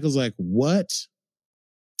 Michael's like, what?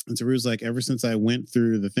 And Saru's like, ever since I went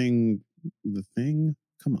through the thing,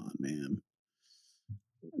 come on, man.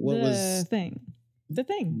 The thing.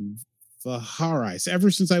 Vahari. So ever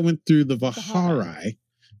since I went through the Vahari,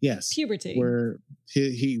 yes. Puberty. Where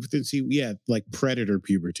he like predator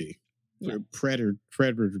puberty. Yeah. Predator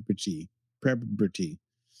puberty.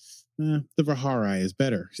 The Vahari is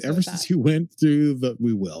better. So ever since he went through the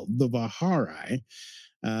Vahari,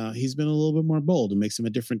 he's been a little bit more bold and makes him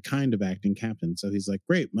a different kind of acting captain. So he's like,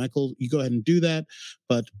 great, Michael, you go ahead and do that,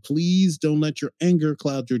 but please don't let your anger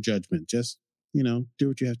cloud your judgment. Just, do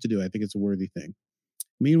what you have to do. I think it's a worthy thing.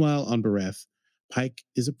 Meanwhile, on Bereth, Pike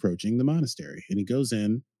is approaching the monastery, and he goes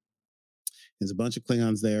in. There's a bunch of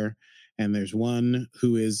Klingons there, and there's one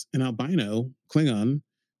who is an albino Klingon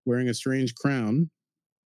wearing a strange crown.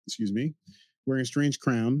 Wearing a strange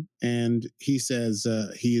crown, and he says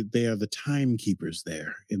they are the timekeepers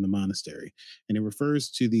there in the monastery, and he refers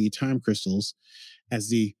to the time crystals as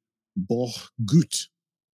the Boh-Gut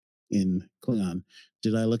in Klingon.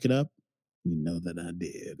 Did I look it up? You know that I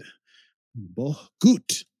did.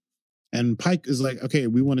 Boh-Gut. And Pike is like, okay,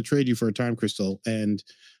 we want to trade you for a time crystal, and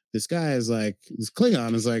this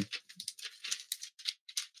Klingon is like,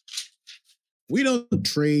 We don't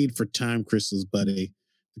trade for time crystals, buddy.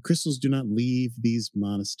 The crystals do not leave these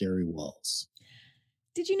monastery walls.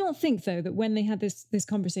 Did you not think, though, that when they had this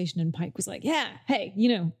conversation and Pike was like, yeah, hey,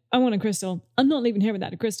 I want a crystal. I'm not leaving here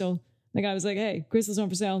without a crystal. The guy was like, hey, crystals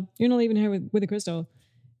aren't for sale. You're not leaving here with a crystal.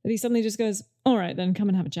 And he suddenly just goes, all right, then come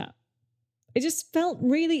and have a chat. It just felt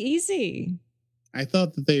really easy. I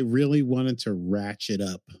thought that they really wanted to ratchet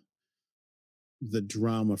up the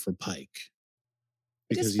drama for Pike.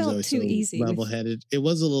 Because just he's felt always too so easy. level-headed. It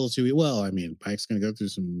was a little too... Well, I mean, Pike's going to go through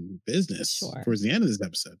some business towards the end of this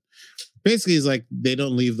episode. Basically, he's like, they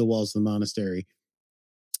don't leave the walls of the monastery.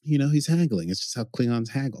 He's haggling. It's just how Klingons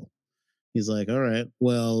haggle. He's like, all right,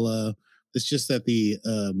 well, it's just that the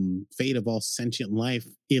fate of all sentient life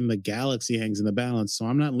in the galaxy hangs in the balance, so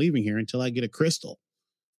I'm not leaving here until I get a crystal.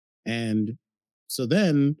 And so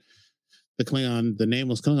then the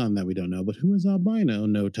nameless Klingon that we don't know, but who is albino,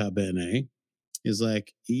 nota bene, is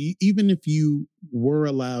like, even if you were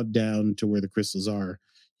allowed down to where the crystals are,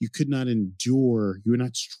 you could not endure, you were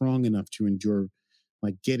not strong enough to endure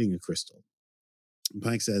like getting a crystal. And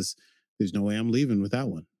Pike says, there's no way I'm leaving without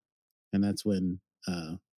one. And that's when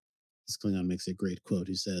this Klingon makes a great quote.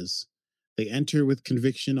 He says, they enter with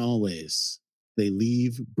conviction always. They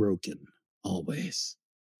leave broken always.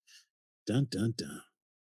 Dun, dun, dun.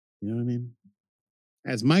 You know what I mean?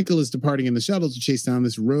 As Michael is departing in the shuttle to chase down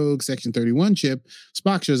this rogue Section 31 ship,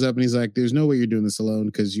 Spock shows up and he's like, there's no way you're doing this alone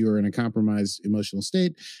because you're in a compromised emotional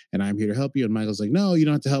state and I'm here to help you. And Michael's like, no, you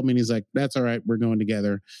don't have to help me. And he's like, that's all right. We're going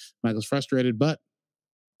together. Michael's frustrated, but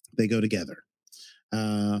they go together.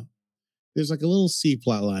 There's like a little C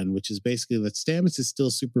plot line, which is basically that Stamets is still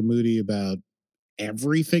super moody about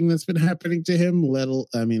everything that's been happening to him, let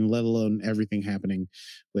alone everything happening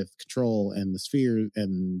with Control and the Sphere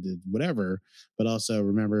and whatever. But also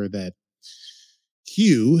remember that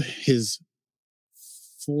Hugh, his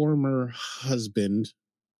former husband,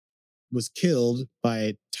 was killed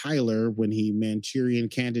by Tyler when he Manchurian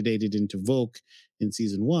candidated into Voq in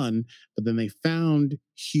season 1, but then they found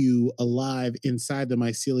Hugh alive inside the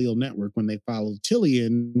mycelial network when they followed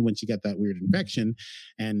Tillian when she got that weird infection,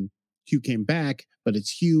 and Hugh came back, but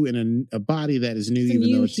it's Hugh in a body that is new,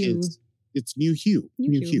 even though it's new Hugh.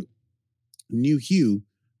 New Hugh,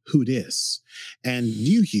 who dis? And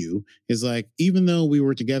new Hugh is like, even though we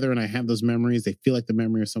were together and I have those memories, they feel like the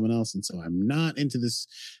memory of someone else, and so I'm not into this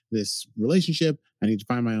relationship. I need to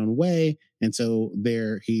find my own way. And so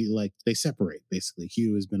they separate. Basically,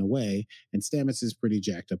 Hugh has been away, and Stamets is pretty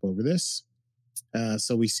jacked up over this.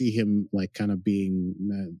 So we see him like kind of being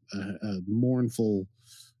a mournful,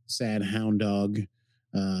 sad hound dog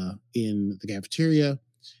in the cafeteria,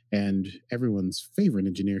 and everyone's favorite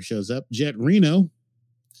engineer shows up, Jet Reno.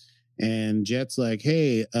 And Jet's like,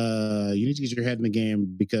 hey, you need to get your head in the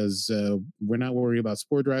game because we're not worried about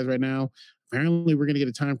spore drives right now. Apparently, we're going to get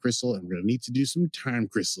a time crystal, and we're going to need to do some time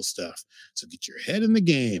crystal stuff. So get your head in the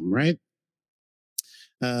game, right?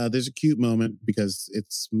 There's a cute moment because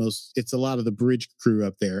it's a lot of the bridge crew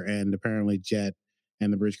up there, and apparently Jet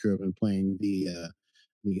and the bridge crew have been playing the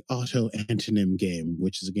auto antonym game,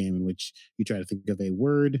 which is a game in which you try to think of a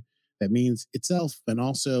word that means itself and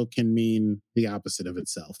also can mean the opposite of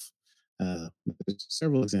itself. There's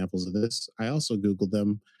several examples of this. I also Googled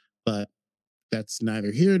them, but that's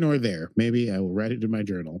neither here nor there. Maybe I will write it in my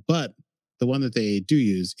journal. But the one that they do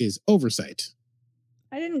use is oversight.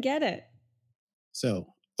 I didn't get it.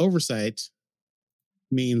 So oversight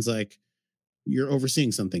means like you're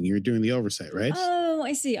overseeing something. You're doing the oversight, right? Oh,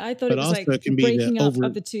 I see. I thought But it was also like it can be breaking the up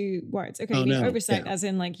of the two words. Okay, Oh, you mean no, oversight yeah. as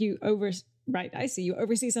in like you right. I see. You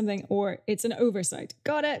oversee something or it's an oversight.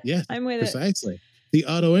 Got it. Yes, I'm with it. precisely. The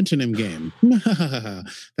auto antonym game.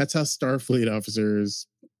 That's how Starfleet officers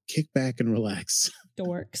kick back and relax.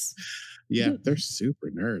 Dorks. Yeah, they're super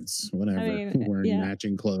nerds. Whatever, wearing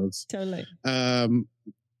matching clothes. Totally.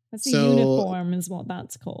 That's a So- uniform is what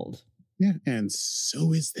that's called. Yeah, and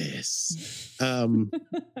so is this.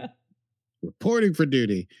 Reporting for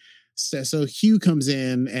duty. So Hugh comes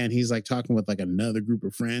in and he's like talking with like another group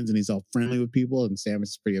of friends and he's all friendly with people, and Stamets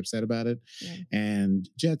is pretty upset about it. Yeah. And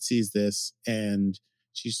Jet sees this and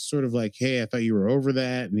she's sort of like, hey, I thought you were over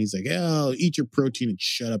that. And he's like, oh, eat your protein and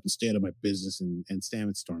shut up and stay out of my business. And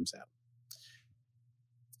Stamets storms out.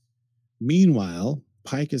 Meanwhile,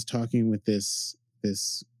 Pike is talking with this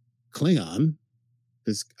Klingon,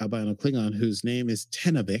 this albino Klingon whose name is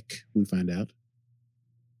Tenavik, we find out.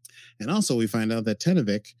 And also we find out that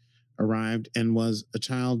Tenavik arrived and was a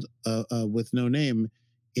child with no name.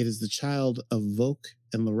 It is the child of Voq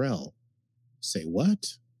and L'Rell. Say what?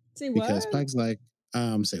 Say what? Because Pike's like,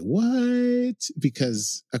 say what?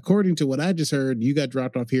 Because according to what I just heard, you got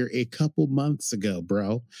dropped off here a couple months ago,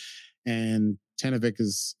 bro. And Tenevik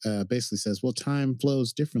is basically says, well, time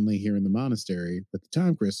flows differently here in the monastery with the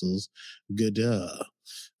time crystals. Good.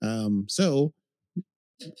 So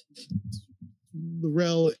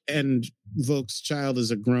Lorel and Vok's child is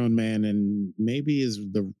a grown man and maybe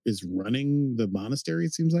is running the monastery,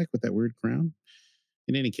 it seems like, with that weird crown.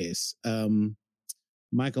 In any case,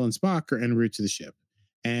 Michael and Spock are en route to the ship.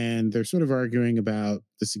 And they're sort of arguing about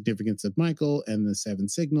the significance of Michael and the 7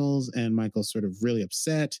 signals. And Michael's sort of really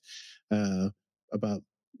upset about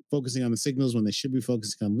focusing on the signals when they should be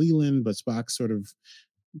focusing on Leland. But Spock sort of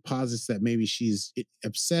posits that maybe she's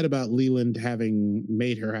upset about Leland having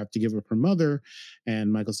made her have to give up her mother.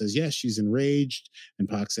 And Michael says, yes, she's enraged. And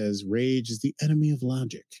Spock says, rage is the enemy of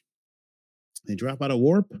logic. They drop out of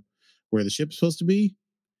warp where the ship's supposed to be.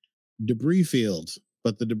 Debris field.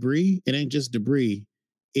 But the debris, it ain't just debris.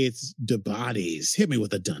 It's the bodies. Hit me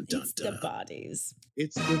with a dun dun It's dun. the bodies.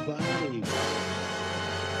 It's the bodies.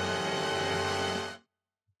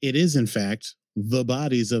 It is, in fact, the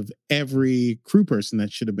bodies of every crew person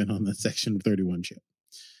that should have been on that Section 31 ship.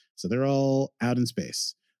 So they're all out in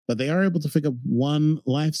space. But they are able to pick up one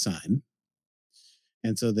life sign.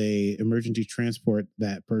 And so they emergency transport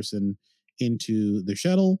that person into the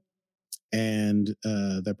shuttle. And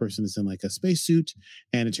that person is in like a spacesuit,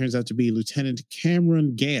 and it turns out to be Lieutenant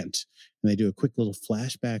Cameron Gant. And they do a quick little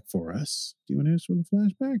flashback for us. Do you want to hear us with a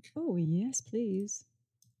flashback? Oh, yes, please.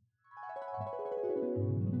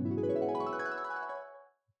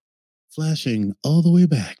 Flashing all the way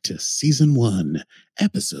back to Season 1,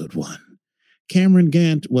 Episode 1. Cameron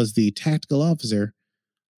Gant was the tactical officer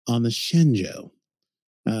on the Shenzhou,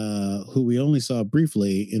 who we only saw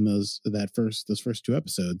briefly in those first 2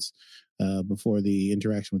 episodes before the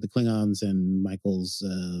interaction with the Klingons and Michael's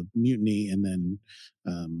mutiny, and then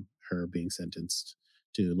her being sentenced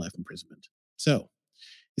to life imprisonment. So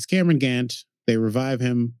it's Cameron Gant. They revive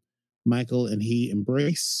him. Michael and he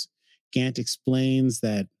embrace. Gant explains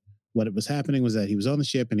that what was happening was that he was on the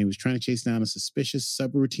ship and he was trying to chase down a suspicious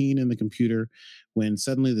subroutine in the computer when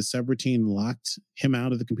suddenly the subroutine locked him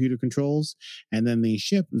out of the computer controls, and then the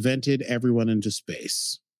ship vented everyone into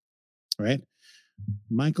space. Right?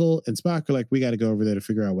 Michael and Spock are like, we got to go over there to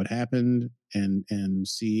figure out what happened and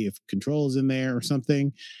see if control's in there or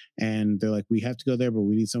something. And they're like, we have to go there, but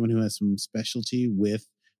we need someone who has some specialty with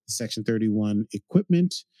Section 31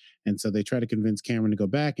 equipment. And so they try to convince Cameron to go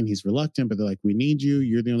back, and he's reluctant, but they're like, we need you.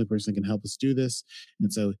 You're the only person that can help us do this.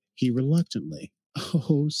 And so he reluctantly,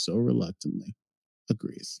 oh, so reluctantly,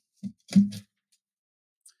 agrees.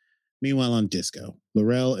 Meanwhile, on Disco,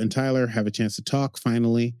 Lorel and Tyler have a chance to talk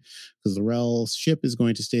finally, because Lorel's ship is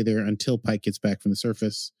going to stay there until Pike gets back from the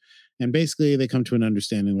surface. And basically, they come to an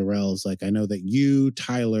understanding. Lorel's like, I know that you,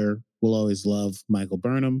 Tyler, will always love Michael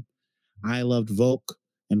Burnham. I loved Vok,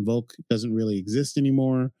 and Vok doesn't really exist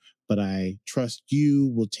anymore, but I trust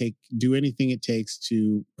you will do anything it takes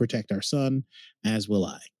to protect our son, as will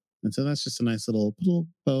I. And so that's just a nice little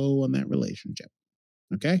bow on that relationship.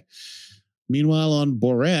 Okay? Meanwhile, on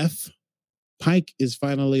Boreth, Pike is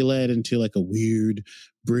finally led into like a weird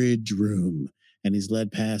bridge room, and he's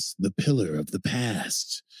led past the Pillar of the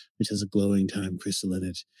Past, which has a glowing time crystal in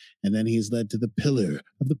it. And then he's led to the Pillar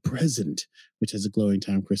of the Present, which has a glowing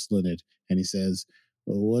time crystal in it. And he says,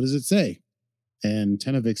 well, what does it say? And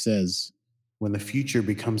Tenevik says, when the future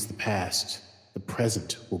becomes the past, the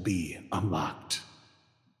present will be unlocked.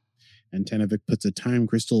 And Tenevik puts a time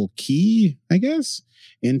crystal key, I guess,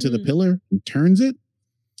 into the pillar and turns it.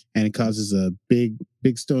 And it causes a big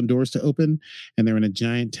stone doors to open. And they're in a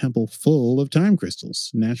giant temple full of time crystals,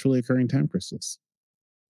 naturally occurring time crystals.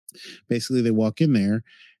 Basically, they walk in there,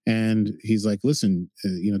 and he's like, listen,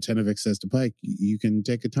 Tenevik says to Pike, you can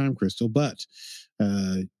take a time crystal, but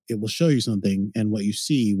it will show you something, and what you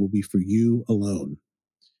see will be for you alone.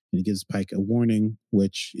 And he gives Pike a warning,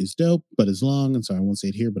 which is dope, but is long, and so I won't say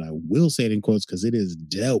it here, but I will say it in quotes because it is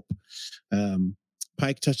dope.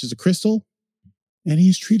 Pike touches a crystal, and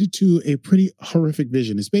he's treated to a pretty horrific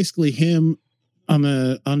vision. It's basically him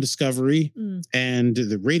on Discovery, and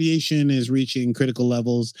the radiation is reaching critical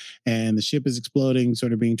levels, and the ship is exploding,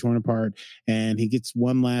 sort of being torn apart. And he gets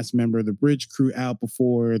one last member of the bridge crew out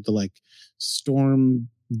before the storm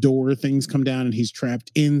door things come down, and he's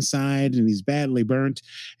trapped inside, and he's badly burnt.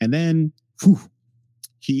 And then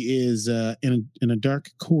he is in a dark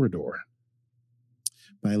corridor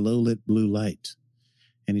by low lit blue light,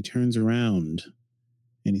 and he turns around,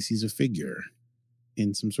 and he sees a figure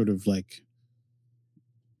in some sort of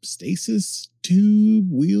stasis tube,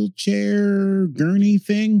 wheelchair, gurney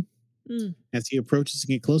thing. As he approaches to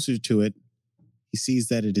get closer to it, he sees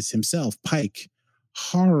that it is himself, Pike,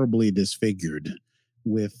 horribly disfigured,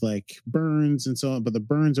 with like burns and so on, but the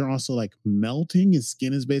burns are also like melting. His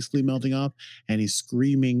skin is basically melting off, and he's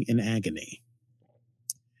screaming in agony.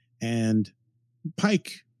 And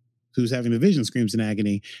Pike, who's having the vision, screams in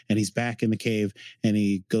agony, and he's back in the cave, and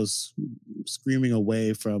he goes screaming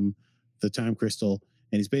away from the time crystal,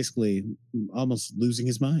 and he's basically almost losing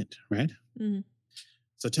his mind, right? Mm-hmm.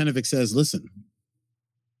 So Tenevik says, listen,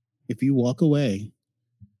 if you walk away,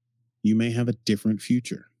 you may have a different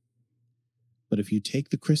future. But if you take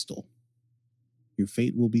the crystal, your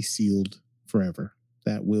fate will be sealed forever.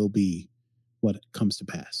 That will be what comes to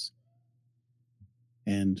pass.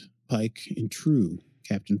 And Pike, in true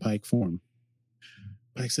Captain Pike form,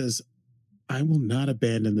 Pike says, I will not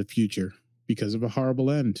abandon the future because of a horrible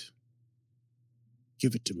end.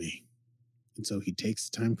 Give it to me. And so he takes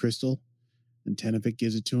the time crystal, and Tenevik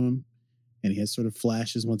gives it to him, and he has sort of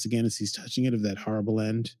flashes once again as he's touching it of that horrible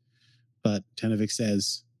end. But Tenevik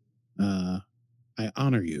says, I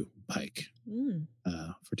honor you, Pike,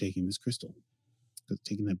 for taking this crystal, for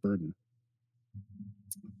taking that burden.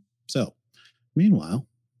 So, meanwhile,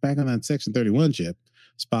 back on that Section 31 ship,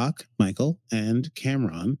 Spock, Michael, and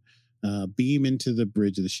Cameron beam into the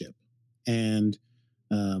bridge of the ship. And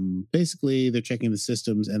basically, they're checking the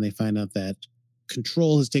systems, and they find out that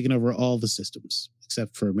control has taken over all the systems,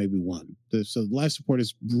 except for maybe one. So life support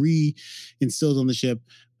is reinstilled on the ship,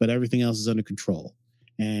 but everything else is under control.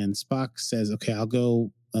 And Spock says, okay, I'll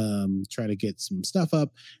go try to get some stuff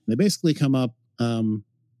up. And they basically come up,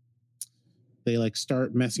 they like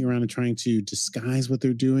start messing around and trying to disguise what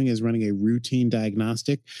they're doing as running a routine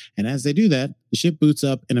diagnostic. And as they do that, the ship boots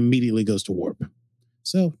up and immediately goes to warp.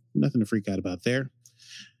 So nothing to freak out about there.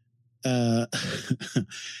 In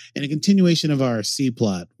a continuation of our C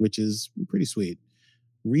plot, which is pretty sweet,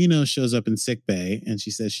 Reno shows up in sick bay and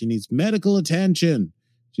she says she needs medical attention.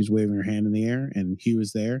 She's waving her hand in the air, and Hugh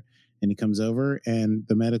is there, and he comes over, and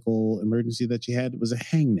the medical emergency that she had was a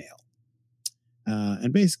hangnail.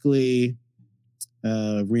 And basically,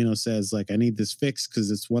 Reno says, like, I need this fixed because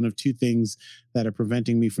it's one of two things that are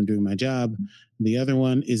preventing me from doing my job. The other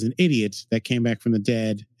one is an idiot that came back from the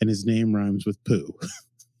dead, and his name rhymes with poo.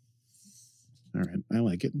 All right, I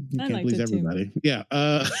like it. You can't please everybody. Too. Yeah.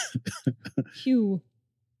 Hugh.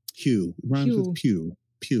 Rhymes with pew.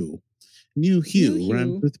 Pew. New Hugh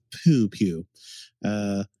rhymes with poo pew.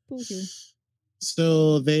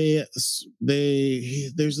 So there's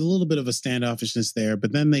a little bit of a standoffishness there,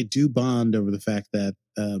 but then they do bond over the fact that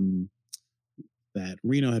that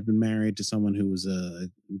Reno had been married to someone who was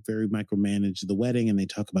very micromanaged the wedding, and they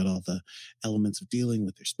talk about all the elements of dealing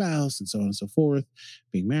with their spouse and so on and so forth,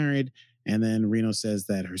 being married. And then Reno says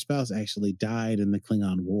that her spouse actually died in the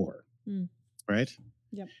Klingon War, right?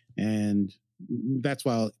 Yep. And that's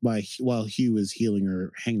while Hugh is healing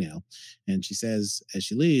her hangnail. And she says as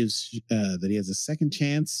she leaves that he has a second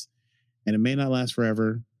chance and it may not last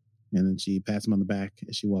forever. And then she pats him on the back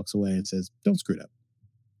as she walks away and says, don't screw it up.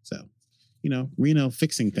 So, Reno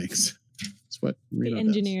fixing things. That's what Reno the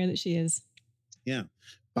engineer does. That she is. Yeah.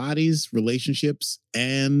 Bodies, relationships,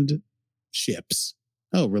 and ships.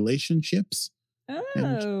 Oh, relationships?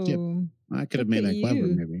 Oh. Ship. I could have made that clever,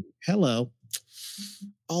 maybe. Hello.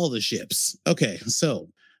 All the ships. Okay, so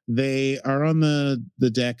they are on the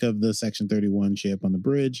deck of the Section 31 ship on the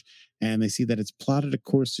bridge, and they see that it's plotted a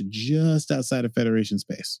course to just outside of Federation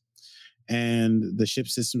space. And the ship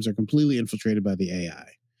systems are completely infiltrated by the AI.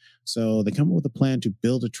 So they come up with a plan to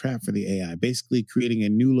build a trap for the AI, basically creating a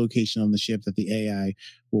new location on the ship that the AI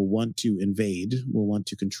will want to invade, will want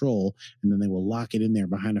to control, and then they will lock it in there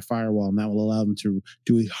behind a firewall, and that will allow them to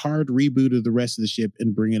do a hard reboot of the rest of the ship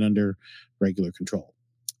and bring it under regular control.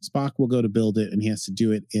 Spock will go to build it, and he has to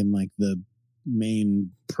do it in like the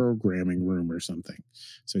main programming room or something.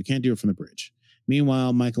 So he can't do it from the bridge.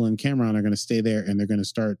 Meanwhile, Michael and Cameron are going to stay there, and they're going to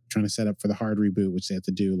start trying to set up for the hard reboot, which they have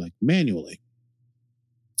to do like manually.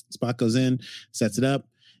 Spock goes in, sets it up.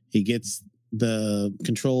 He gets the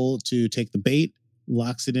control to take the bait,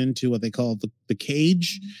 locks it into what they call the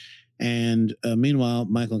cage. And meanwhile,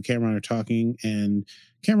 Michael and Cameron are talking, and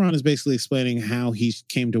Cameron is basically explaining how he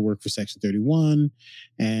came to work for Section 31.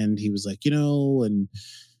 And he was like, and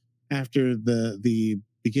after the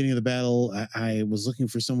beginning of the battle, I was looking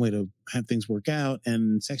for some way to have things work out.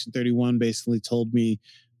 And Section 31 basically told me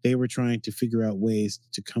they were trying to figure out ways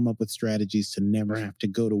to come up with strategies to never have to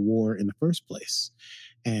go to war in the first place.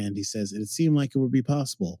 And he says, it seemed like it would be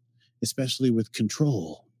possible, especially with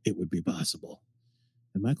control, it would be possible.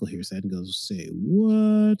 And Michael hears that and goes, say,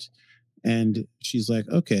 what? And she's like,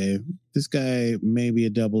 okay, this guy may be a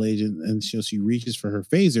double agent. And so she reaches for her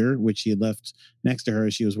phaser, which she had left next to her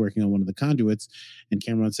as she was working on one of the conduits. And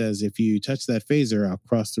Cameron says, if you touch that phaser, I'll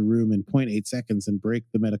cross the room in 0.8 seconds and break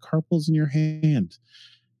the metacarpals in your hand.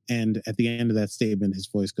 And at the end of that statement, his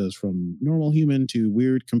voice goes from normal human to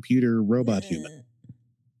weird computer robot human.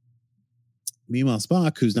 Meanwhile,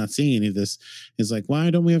 Spock, who's not seeing any of this, is like, why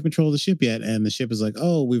don't we have control of the ship yet? And the ship is like,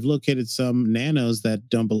 oh, we've located some nanos that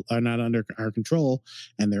are not under our control,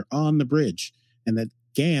 and they're on the bridge. And that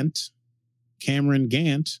Cameron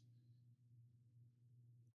Gant,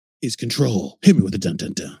 is control. Hit me with a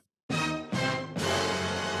dun-dun-dun.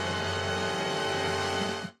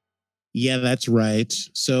 Yeah, that's right.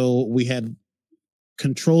 So we had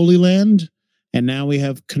Control Leland, and now we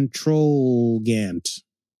have Control Gant.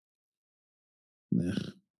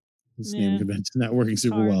 This name convention not working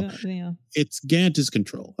super well. It's Gant is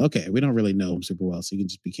control. Okay, we don't really know him super well, so you can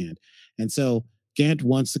just be Gant. And so Gant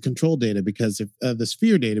wants the control data because if the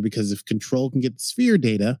sphere data, because if control can get the sphere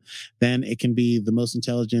data, then it can be the most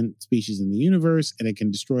intelligent species in the universe, and it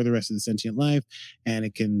can destroy the rest of the sentient life, and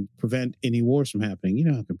it can prevent any wars from happening. You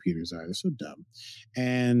know how computers are; they're so dumb.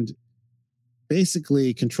 And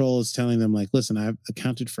basically, control is telling them, like, listen, I've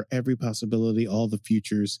accounted for every possibility, all the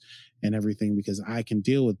futures and everything, because I can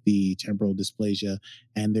deal with the temporal dysplasia,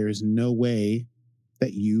 and there is no way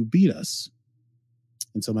that you beat us.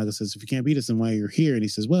 And so Michael says, if you can't beat us, then why you're here? And he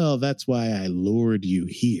says, well, that's why I lured you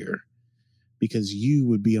here, because you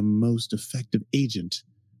would be a most effective agent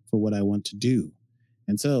for what I want to do.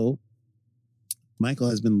 And so Michael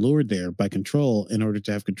has been lured there by Control in order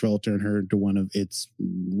to have Control turn her into one of its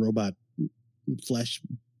robot flesh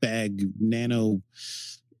bag nano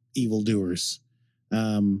evildoers.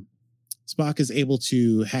 Spock is able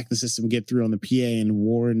to hack the system, get through on the PA, and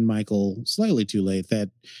warn Michael slightly too late that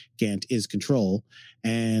Gant is Control.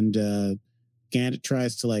 And Gant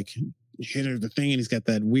tries to like hit her the thing, and he's got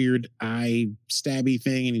that weird eye stabby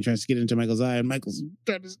thing, and he tries to get into Michael's eye, and Michael's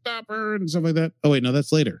trying to stop her and stuff like that. Oh wait, no,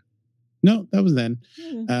 that's later. No, that was then.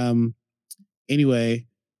 Anyway,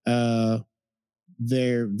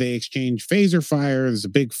 they exchange phaser fire. There's a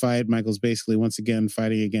big fight. Michael's basically once again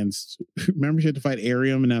fighting against. Remember, she had to fight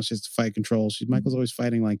Arium, and now she has to fight Control. Michael's always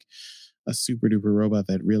fighting like a super duper robot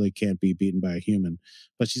that really can't be beaten by a human,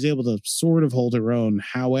 but she's able to sort of hold her own.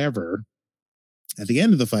 However, at the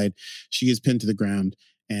end of the fight, she is pinned to the ground,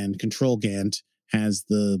 and Control Gant has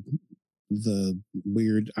the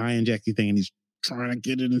weird eye injecty thing, and he's trying to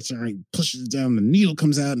get it inside. He pushes it down. The needle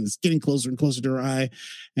comes out, and it's getting closer and closer to her eye.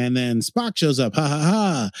 And then Spock shows up, ha ha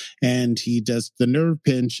ha, and he does the nerve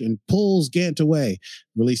pinch and pulls Gant away,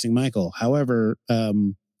 releasing Michael. However,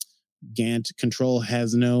 Gant Control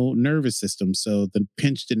has no nervous system, so the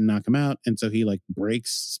pinch didn't knock him out, and so he like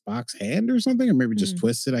breaks Spock's hand or something, or maybe just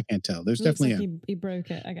twists it. I can't tell. There's definitely like he broke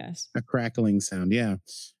it, I guess. A crackling sound, yeah,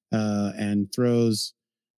 and throws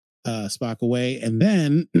Spock away, and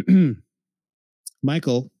then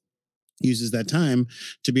Michael uses that time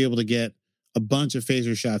to be able to get a bunch of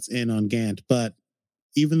phaser shots in on Gant. But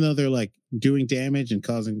even though they're like doing damage and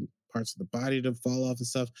causing parts of the body to fall off and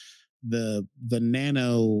stuff, the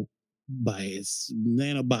nanobots,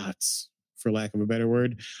 for lack of a better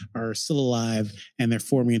word, are still alive, and they're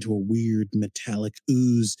forming into a weird metallic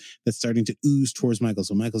ooze that's starting to ooze towards Michael.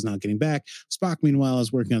 So Michael's not getting back. Spock, meanwhile,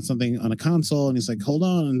 is working on something on a console, and he's like, hold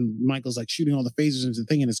on. And Michael's like shooting all the phasers into the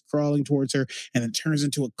thing, and it's crawling towards her, and it turns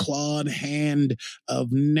into a clawed hand of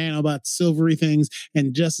nanobot silvery things.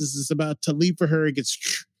 And just as it's about to leap for her, it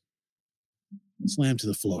gets slammed to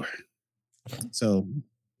the floor. So,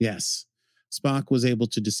 yes, Spock was able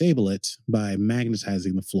to disable it by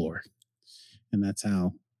magnetizing the floor. And that's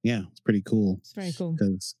how, yeah, it's pretty cool. It's very cool.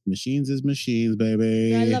 Because machines is machines,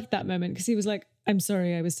 baby. Yeah, I loved that moment because he was like, I'm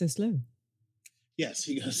sorry I was so slow. Yes,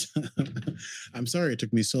 he goes, I'm sorry it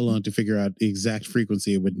took me so long to figure out the exact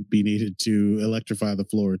frequency it would be needed to electrify the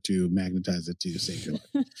floor to magnetize it to save your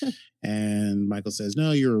life. And Michael says,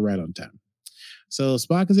 no, you were right on time. So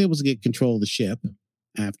Spock is able to get control of the ship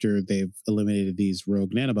after they've eliminated these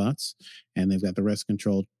rogue nanobots, and they've got the rest of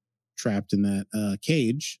Control trapped in that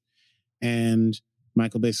cage. And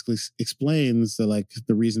Michael basically explains that, like,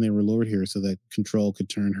 the reason they were lured here so that Control could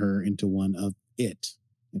turn her into one of it,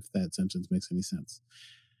 if that sentence makes any sense.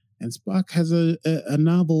 And Spock has a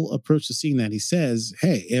novel approach to seeing that. He says,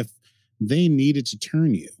 hey, if they needed to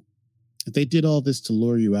turn you, if they did all this to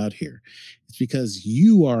lure you out here, it's because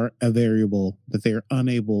you are a variable that they are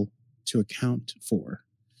unable to account for,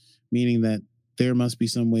 meaning that there must be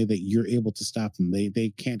some way that you're able to stop them.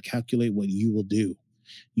 They can't calculate what you will do.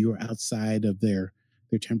 You are outside of their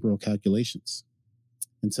temporal calculations.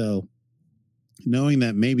 And so knowing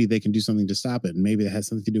that maybe they can do something to stop it, and maybe it has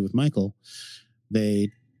something to do with Michael,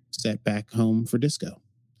 they set back home for Disco.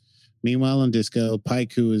 Meanwhile, on Disco,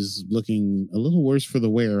 Pike, who is looking a little worse for the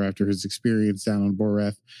wear after his experience down on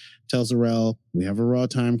Boreth, tells Arel, we have a raw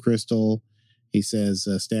time crystal. He says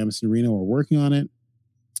Stamets and Reno are working on it.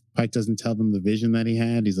 Pike doesn't tell them the vision that he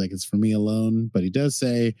had. He's like, it's for me alone. But he does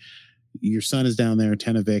say, your son is down there,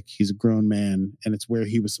 Tenavik. He's a grown man, and it's where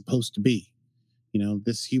he was supposed to be. You know,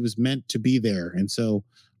 he was meant to be there. And so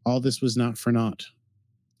all this was not for naught.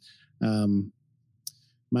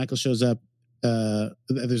 Michael shows up.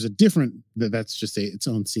 There's a different, that's just its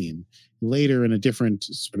own scene. Later, in a different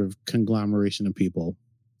sort of conglomeration of people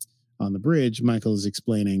on the bridge, Michael is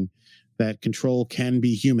explaining that control can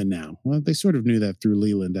be human now. Well, they sort of knew that through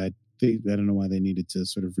Leland. I don't know why they needed to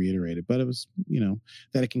sort of reiterate it, but it was,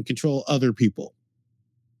 that it can control other people.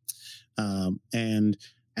 And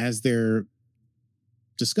as they're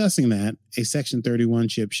discussing that, a Section 31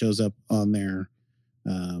 ship shows up on their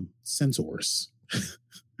sensors.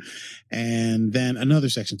 And then another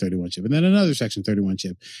Section 31 ship, and then another Section 31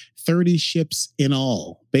 ship. 30 ships in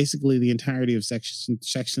all. Basically, the entirety of Section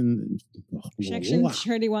 31.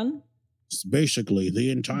 Basically, the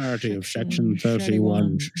entirety of Section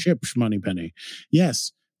 31 ships, Moneypenny.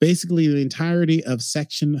 Yes, basically, the entirety of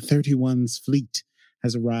Section 31's fleet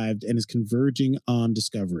has arrived and is converging on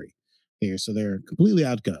Discovery here. So they're completely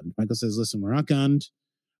outgunned. Michael says, listen, we're outgunned.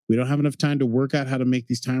 We don't have enough time to work out how to make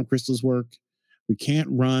these time crystals work. We can't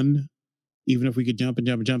run. Even if we could jump and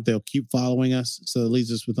jump and jump, they'll keep following us. So it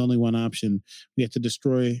leaves us with only one option. We have to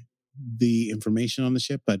destroy the information on the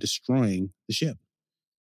ship by destroying the ship.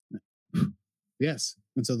 Yes.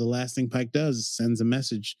 And so the last thing Pike does is sends a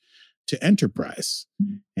message to Enterprise.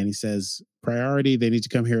 And he says, priority, they need to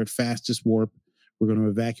come here at fastest warp. We're going to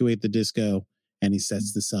evacuate the Disco. And he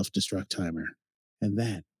sets the self-destruct timer. And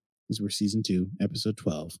that is where season 2, episode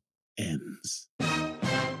 12 ends.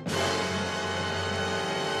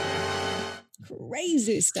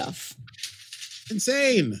 Crazy stuff.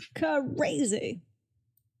 Insane. Crazy.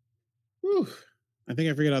 Whew. I think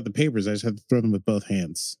I figured out the papers. I just have to throw them with both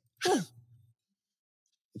hands.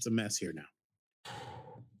 It's a mess here now.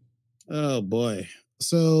 Oh, boy.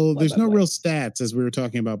 So there's no real stats, as we were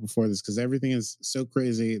talking about before this, because everything is so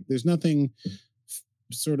crazy. There's nothing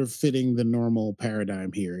sort of fitting the normal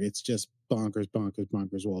paradigm here. It's just bonkers, bonkers,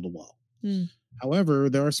 bonkers, wall to wall. However,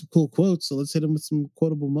 there are some cool quotes, so let's hit them with some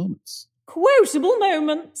quotable moments. Quotable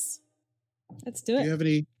moments. Let's do it. Do you have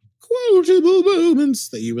any quotable moments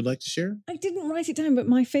that you would like to share? I didn't write it down, but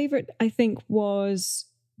my favorite, I think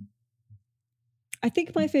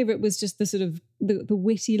my favorite was just the sort of the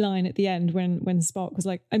witty line at the end when Spock was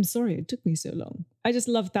like, I'm sorry it took me so long. I just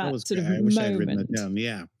loved that sort of moment. I wish I'd written that down.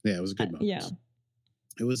 Yeah, it was a good moment. Yeah.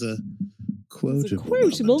 It was a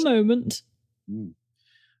quotable moment.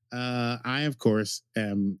 I, of course,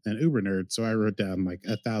 am an uber nerd, so I wrote down like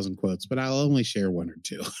 1,000 quotes, but I'll only share one or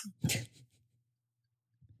two.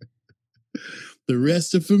 The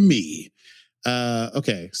rest are for me.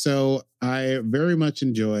 Okay, so I very much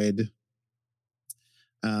enjoyed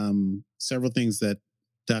several things that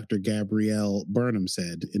Dr. Gabrielle Burnham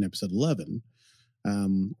said in episode 11.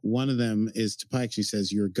 One of them is to Pike. She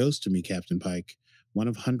says, "You're a ghost to me, Captain Pike, one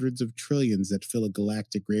of hundreds of trillions that fill a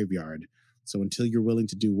galactic graveyard. So until you're willing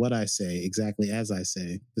to do what I say, exactly as I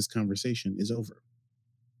say, this conversation is over."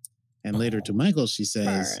 And later to Michael, she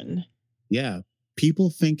says, yeah, people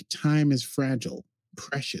think time is fragile,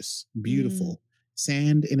 precious, beautiful,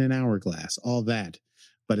 sand in an hourglass, all that.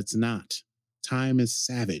 But it's not. Time is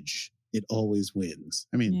savage. It always wins.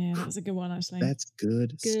 I mean, yeah, that's a good one, actually. That's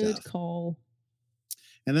good stuff. Good call.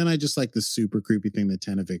 And then I just like the super creepy thing that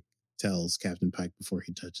Tenavik tells Captain Pike before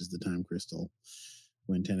he touches the time crystal.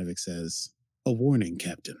 When Tenavik says, "A warning,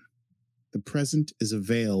 Captain. The present is a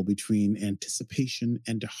veil between anticipation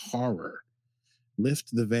and horror. Lift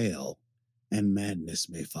the veil, and madness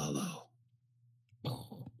may follow."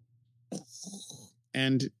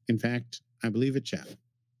 And, in fact, I believe it shall.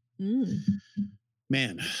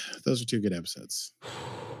 Man, those are 2 good episodes.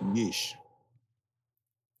 Yeesh.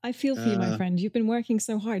 I feel for you, my friend. You've been working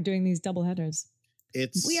so hard doing these double headers.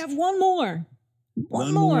 We have one more.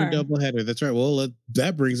 One more doubleheader. That's right. Well,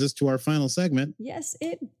 that brings us to our final segment. Yes,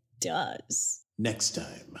 it does. Next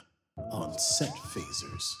time on Set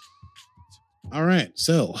Phasers. All right.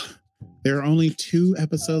 So there are only 2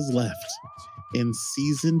 episodes left in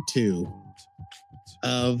season 2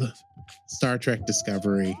 of Star Trek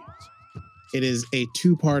Discovery. It is a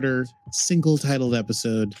 2-parter, single-titled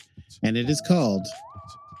episode, and it is called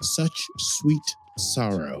Such Sweet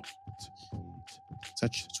Sorrow.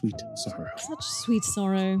 Such sweet sorrow. Such sweet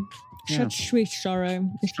sorrow. Yeah. Such sweet sorrow.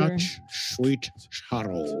 If you're... Such sweet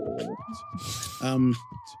sorrow.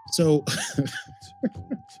 So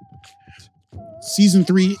season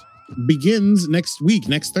 3 begins next week,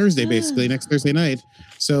 next Thursday, basically, next Thursday night.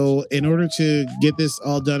 So in order to get this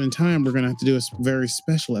all done in time, we're going to have to do a very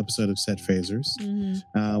special episode of Set Phasers,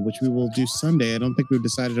 which we will do Sunday. I don't think we've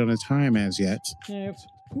decided on a time as yet. Nope.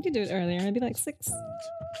 We could do it earlier, maybe like 6.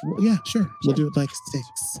 Well, yeah, sure. We'll do it like 6.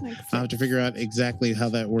 Like I'll have to figure out exactly how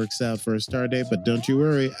that works out for a start date, but don't you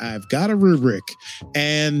worry. I've got a rubric.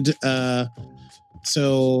 And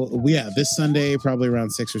so, yeah, this Sunday, probably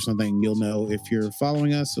around 6 or something, you'll know if you're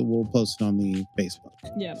following us. So we'll post it on the Facebook.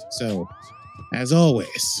 Yeah. So, as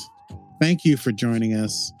always, thank you for joining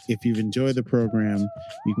us. If you've enjoyed the program,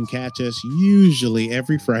 you can catch us usually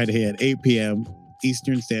every Friday at 8 p.m.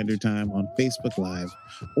 Eastern Standard Time on Facebook Live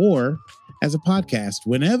or as a podcast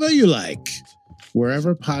whenever you like,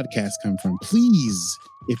 wherever podcasts come from. Please,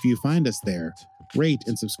 if you find us there, rate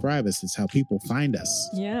and subscribe us. It's how people find us.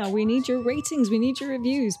 Yeah, we need your ratings. We need your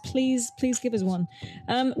reviews. Please give us one.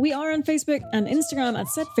 We are on Facebook and Instagram at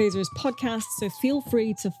Set Phasers Podcast, so feel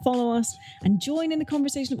free to follow us and join in the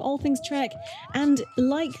conversation of all things Trek and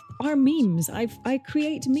like our memes. I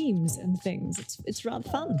create memes and things. It's rather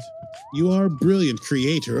fun. You are a brilliant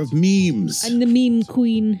creator of memes. I'm the meme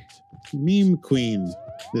queen. Meme queen.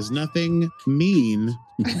 There's nothing mean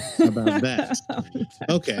about that.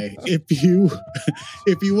 Okay, if you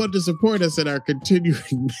want to support us in our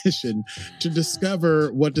continuing mission to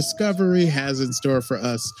discover what Discovery has in store for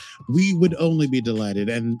us, we would only be delighted.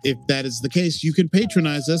 And if that is the case, you can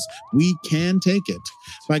patronize us. We can take it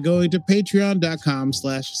by going to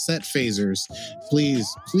patreon.com/setphasers.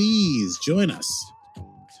 Please join us.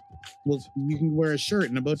 Well, you can wear a shirt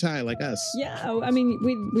and a bow tie like us. Yeah, I mean,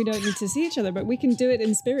 we don't need to see each other, but we can do it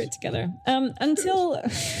in spirit together. Until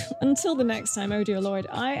the next time, oh dear Lord,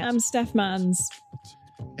 I am Steph Mans.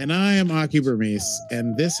 And I am Aki Burmese,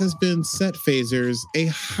 and this has been Set Phasers, a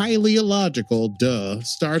highly illogical,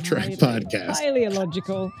 Star Trek podcast. Highly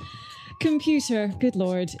illogical. Computer, good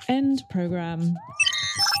Lord, end program.